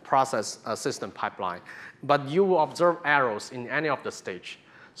process system pipeline, but you will observe errors in any of the stage.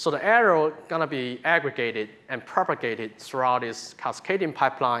 So the error is going to be aggregated and propagated throughout this cascading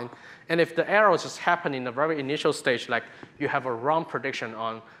pipeline. And if the error just happen in the very initial stage, like you have a wrong prediction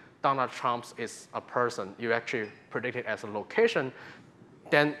on Donald Trump is a person, you actually predict it as a location,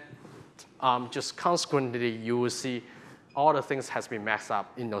 then just consequently you will see all the things has been messed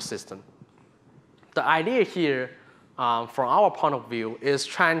up in your system. The idea here, from our point of view, is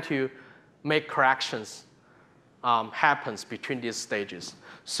trying to make corrections happens between these stages.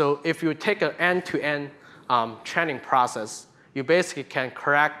 So if you take an end-to-end training process, you basically can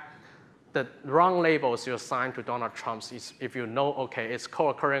correct the wrong labels you assign to Donald Trump if you know, OK, it's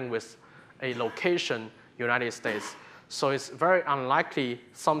co-occurring with a location, United States. So it's very unlikely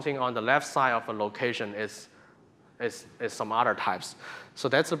something on the left side of a location is some other types. So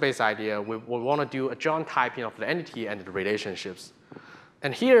that's the base idea. We want to do a joint typing of the entity and the relationships.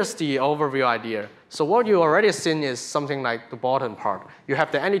 And here's the overview idea. So what you already seen is something like the bottom part. You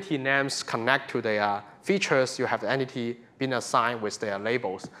have the entity names connect to their features. You have the entity being assigned with their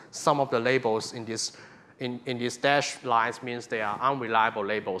labels. Some of the labels in these dashed lines means they are unreliable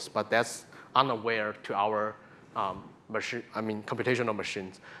labels, but that's unaware to our computational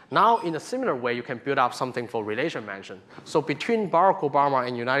machines. Now, in a similar way, you can build up something for relation mention. So between Barack Obama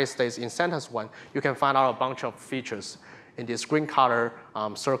and United States in sentence 1, you can find out a bunch of features in these green color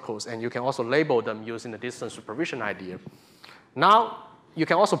circles, and you can also label them using the distance supervision idea. Now, you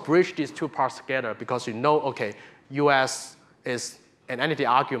can also bridge these two parts together because you know, OK, US is an entity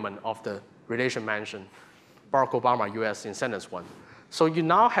argument of the relation mention, Barack Obama, US in sentence 1. So you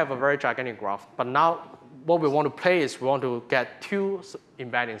now have a very gigantic graph, but now what we want to play is we want to get two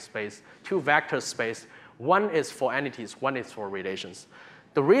embedding space, two vector space. One is for entities, one is for relations.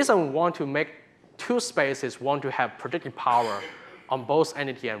 The reason we want to make two spaces want to have predictive power on both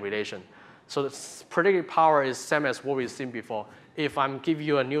entity and relation. So the predictive power is same as what we've seen before. if I'm giving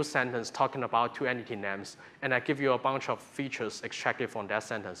you a new sentence talking about two entity names, and I give you a bunch of features extracted from that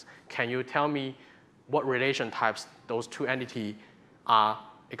sentence, can you tell me what relation types those two entities are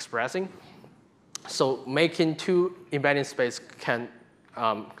expressing? So making two embedding space can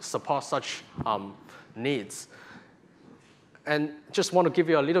support such needs. And just want to give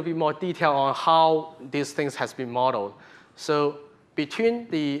you a little bit more detail on how these things has been modeled. So between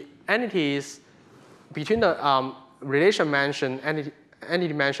the entities, between the relation mention,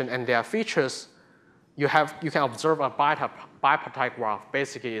 entity mention, and their features, you can observe a bipartite graph.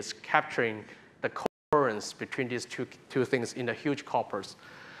 Basically, it's capturing the covariance between these two things in a huge corpus.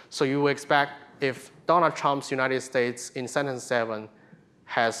 So you would expect if Donald Trump's United States in sentence 7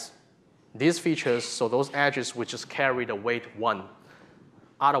 has these features, so those edges would just carry the weight 1.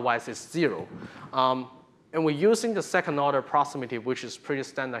 Otherwise, it's 0. And we're using the second order proximity, which is pretty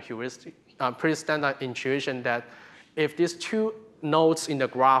standard heuristic, pretty standard intuition that if these two nodes in the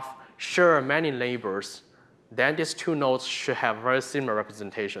graph share many neighbors, then these two nodes should have very similar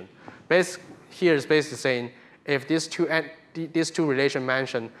representation. Here is basically saying if these two relation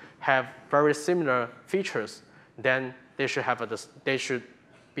mentioned have very similar features, then they should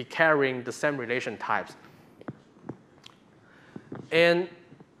be carrying the same relation types. And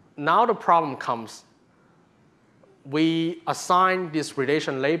now the problem comes. We assign these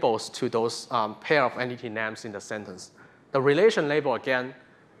relation labels to those pair of entity names in the sentence. The relation label, again,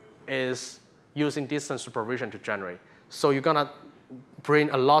 is using distance supervision to generate. So you're going to bring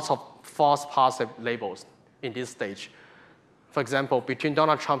a lot of false positive labels in this stage. For example, between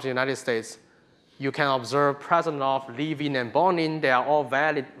Donald Trump's United States, you can observe present of, leave-in, and born-in. They are all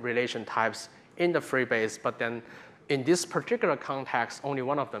valid relation types in the freebase, but then in this particular context, only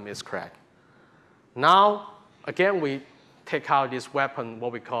one of them is correct. Now, again, we take out this weapon,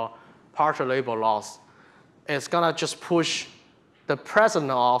 what we call partial label loss. It's going to just push the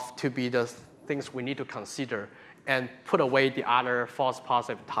present of to be the things we need to consider and put away the other false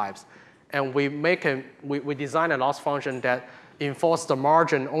positive types. And we design a loss function that enforces the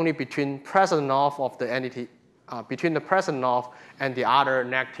margin only between present of the entity, between the present of and the other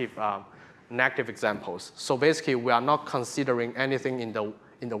negative examples. So basically, we are not considering anything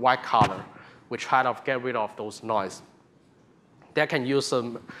in the white color, which kind of get rid of those noise. That can use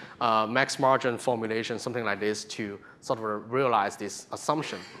some max margin formulation, something like this, to sort of realize this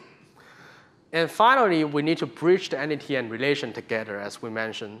assumption. And finally, we need to bridge the entity and relation together, as we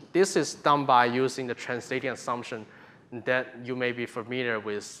mentioned. This is done by using the translating assumption that you may be familiar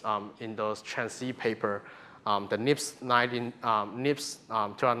with in those Trans-Z paper, the NIPS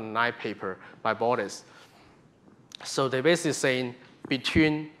 2009 paper by Bordis. So they're basically saying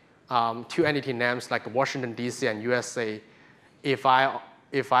between two entity names like Washington, D.C. and USA, if I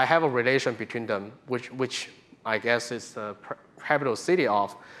have a relation between them, which I guess is the capital city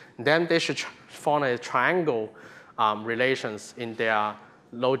of, then they should form a triangle relations in their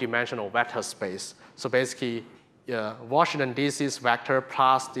low-dimensional vector space. So basically, Washington, D.C.'s vector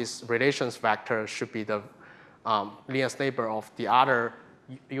plus this relations vector should be the nearest neighbor of the other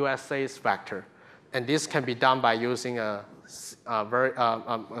USA's vector. And this can be done by using a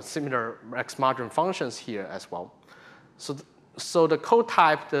similar max margin functions here as well. So the code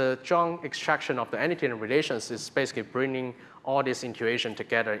type, the joint extraction of the entity and relations is basically bringing all this intuition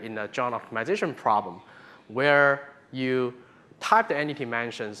together in a joint optimization problem where you type the entity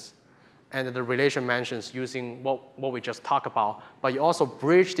mentions and the relation mentions using what we just talked about, but you also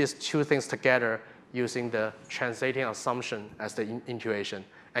bridge these two things together using the translating assumption as the intuition.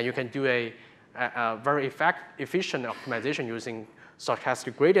 And you can do a very efficient optimization using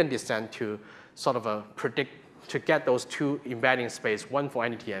stochastic gradient descent to sort of predict, to get those two embedding space, one for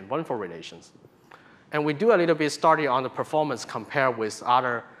entity and one for relations. And we do a little bit study on the performance compared with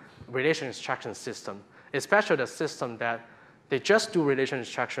other relation extraction system, especially the system that they just do relation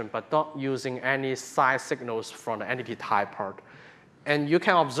extraction but not using any size signals from the entity type part. And you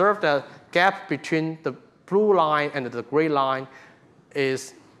can observe the gap between the blue line and the gray line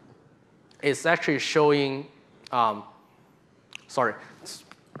is actually showing, the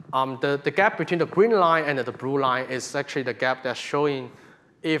gap between the green line and the blue line is actually the gap that's showing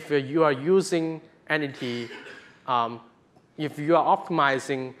if you are using entity, if you are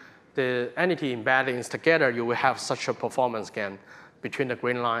optimizing the entity embeddings together, you will have such a performance gain between the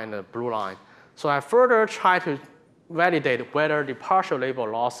green line and the blue line. So I further try to validate whether the partial label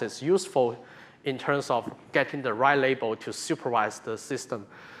loss is useful in terms of getting the right label to supervise the system.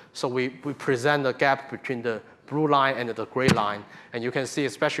 So we present the gap between the blue line and the gray line. And you can see,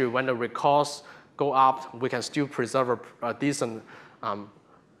 especially when the recalls go up, we can still preserve a decent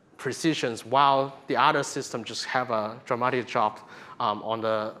precisions, while the other system just have a dramatic drop on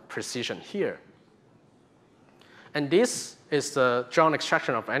the precision here. And this is the joint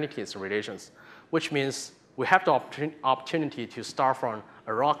extraction of entities and relations, which means we have the opportunity to start from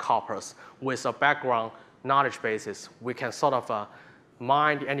a raw corpus with a background knowledge basis. We can sort of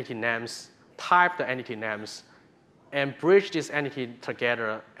mine the entity names, type the entity names, and bridge this entity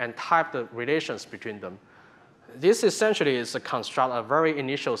together and type the relations between them. This essentially is to construct a very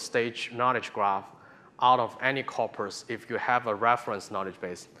initial stage knowledge graph out of any corpus if you have a reference knowledge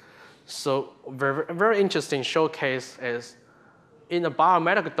base. So very interesting showcase is in the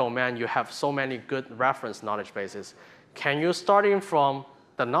biomedical domain, you have so many good reference knowledge bases. Can you, starting from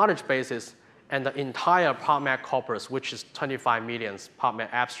the knowledge bases and the entire PubMed corpus, which is 25 million PubMed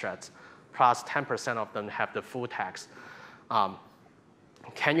abstracts, plus 10% of them have the full text,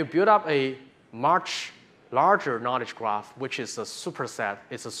 can you build up a much larger knowledge graph, which is a superset?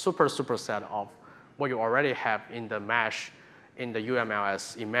 It's a superset of what you already have in the mesh, in the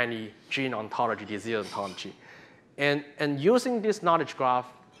UMLS, in many gene ontology, disease ontology. And using this knowledge graph,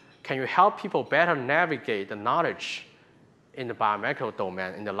 can you help people better navigate the knowledge in the biomedical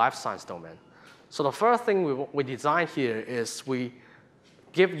domain, in the life science domain? So the first thing we design here is we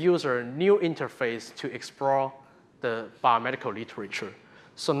give user a new interface to explore the biomedical literature.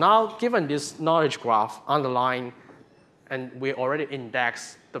 So now, given this knowledge graph underlying, and we already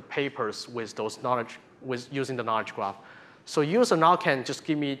index the papers with those knowledge, using the knowledge graph. So user now can just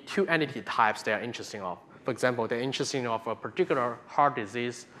give me two entity types they are interested of. For example, they're interested of a particular heart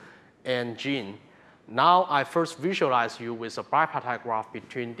disease and gene. Now I first visualize you with a bipartite graph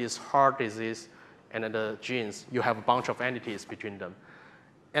between this heart disease and the genes. You have a bunch of entities between them.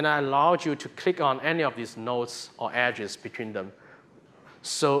 And I allowed you to click on any of these nodes or edges between them.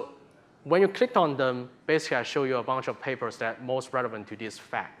 So when you clicked on them, basically I show you a bunch of papers that are most relevant to this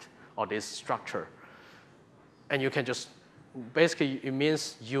fact or this structure. And you can just, basically it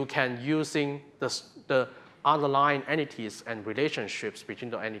means you can using the underlying entities and relationships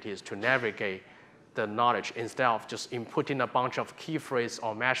between the entities to navigate the knowledge instead of just inputting a bunch of key phrase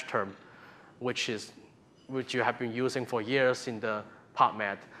or mesh term, which you have been using for years in the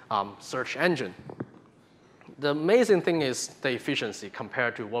PubMed search engine. The amazing thing is the efficiency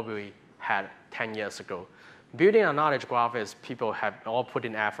compared to what we had 10 years ago. Building a knowledge graph is people have all put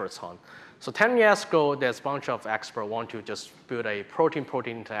in efforts on. So 10 years ago, there's a bunch of experts want to just build a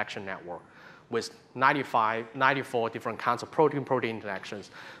protein-protein interaction network with 94 different kinds of protein-protein interactions.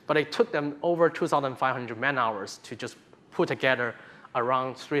 But it took them over 2,500 man-hours to just put together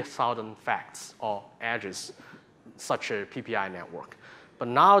around 3,000 facts or edges, such a PPI network. But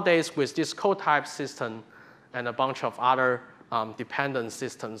nowadays, with this code type system and a bunch of other dependent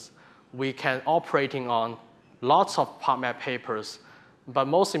systems, we can operating on lots of PubMed papers, but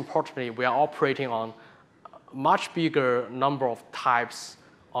most importantly, we are operating on a much bigger number of types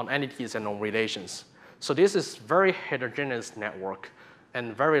on entities and on relations. So this is very heterogeneous network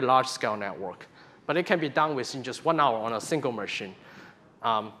and very large scale network, but it can be done within just 1 hour on a single machine.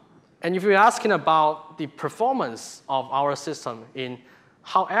 And if you're asking about the performance of our system in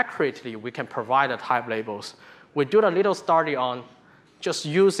how accurately we can provide the type labels, we do a little study on just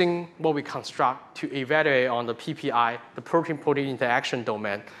using what we construct to evaluate on the PPI, the protein-protein interaction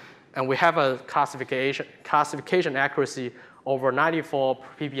domain. And we have a classification accuracy over 94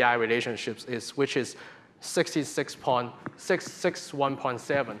 PPI relationships, which is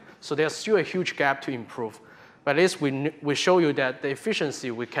 61.7. So there's still a huge gap to improve. But at least we show you that the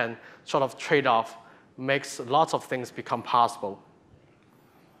efficiency we can sort of trade off makes lots of things become possible.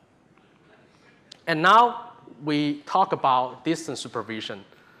 And now we talk about distance supervision.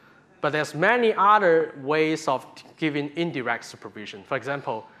 But there's many other ways of giving indirect supervision. For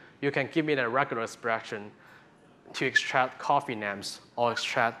example, you can give me the regular expression to extract coffee names or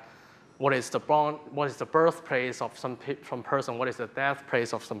extract what is the birthplace of some person, what is the death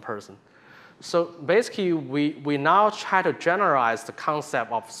place of some person. So basically, we now try to generalize the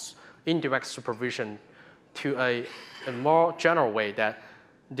concept of indirect supervision to a more general way that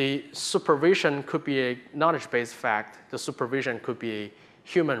the supervision could be a knowledge-based fact, the supervision could be a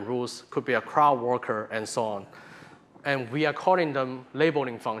human rules, could be a crowd worker, and so on. And we are calling them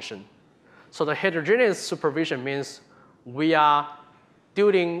labeling function. So the heterogeneous supervision means we are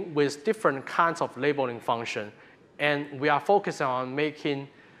dealing with different kinds of labeling function, and we are focusing on making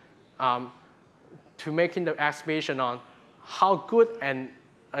the estimation on how good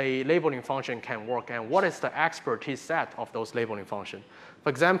a labeling function can work and what is the expertise set of those labeling functions. For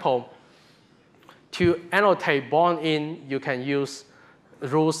example, to annotate born in, you can use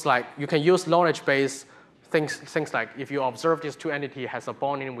rules like you can use knowledge base things like if you observe these two entities has a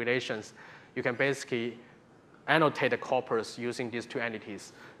bonding relations, you can basically annotate the corpus using these two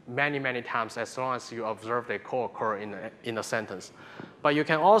entities many, many times as long as you observe they co-occur in a sentence. But you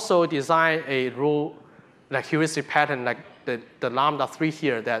can also design a rule, like heuristic pattern, like the lambda 3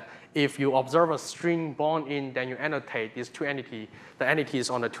 here, that if you observe a string bond in, then you annotate these two entities, the entities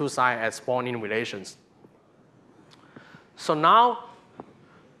on the two sides as bonding relations. So now,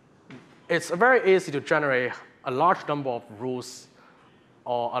 it's very easy to generate a large number of rules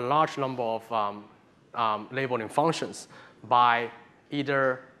or a large number of labeling functions by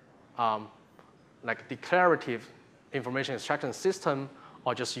either like declarative information extraction system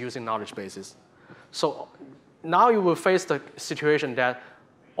or just using knowledge bases. So now you will face the situation that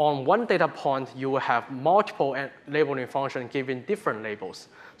on one data point, you will have multiple labeling functions giving different labels.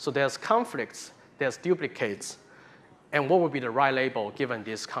 So there's conflicts, there's duplicates, and what would be the right label given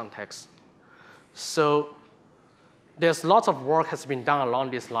this context? So there's lots of work has been done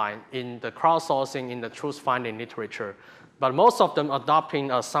along this line in the crowdsourcing, in the truth-finding literature, but most of them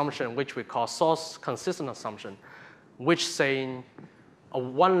adopting an assumption which we call source-consistent assumption, which saying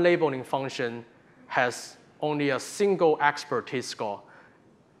one labeling function has only a single expertise score.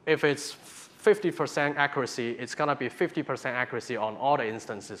 If it's 50% accuracy, it's going to be 50% accuracy on all the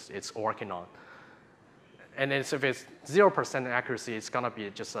instances it's working on. And if it's 0% accuracy, it's going to be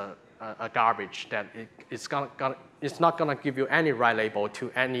just a garbage that it's not going to give you any right label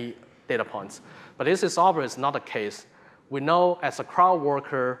to any data points. But this is obviously not the case. We know as a crowd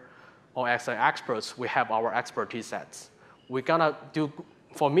worker or as an experts, we have our expertise sets. We're going to do,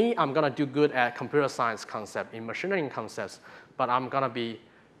 for me, I'm going to do good at computer science concept, in machine learning concepts, but I'm going to be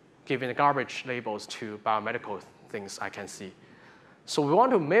giving garbage labels to biomedical things I can see. So we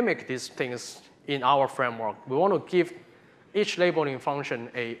want to mimic these things in our framework. We want to give each labeling function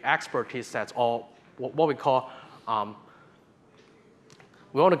a expertise set, or what we call,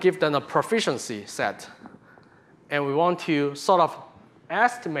 we want to give them a proficiency set. And we want to sort of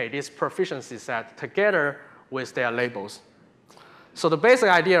estimate this proficiency set together with their labels. So the basic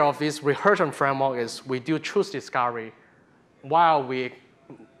idea of this recursion framework is we do truth discovery while we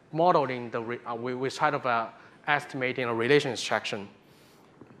modeling we try to estimating a relation extraction.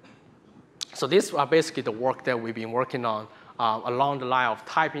 So these are basically the work that we've been working on along the line of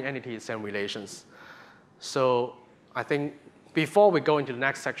typing entities and relations. So I think before we go into the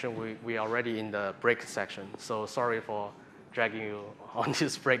next section, we are already in the break section. So sorry for dragging you on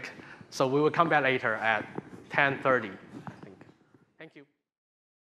this break. So we will come back later at 10:30.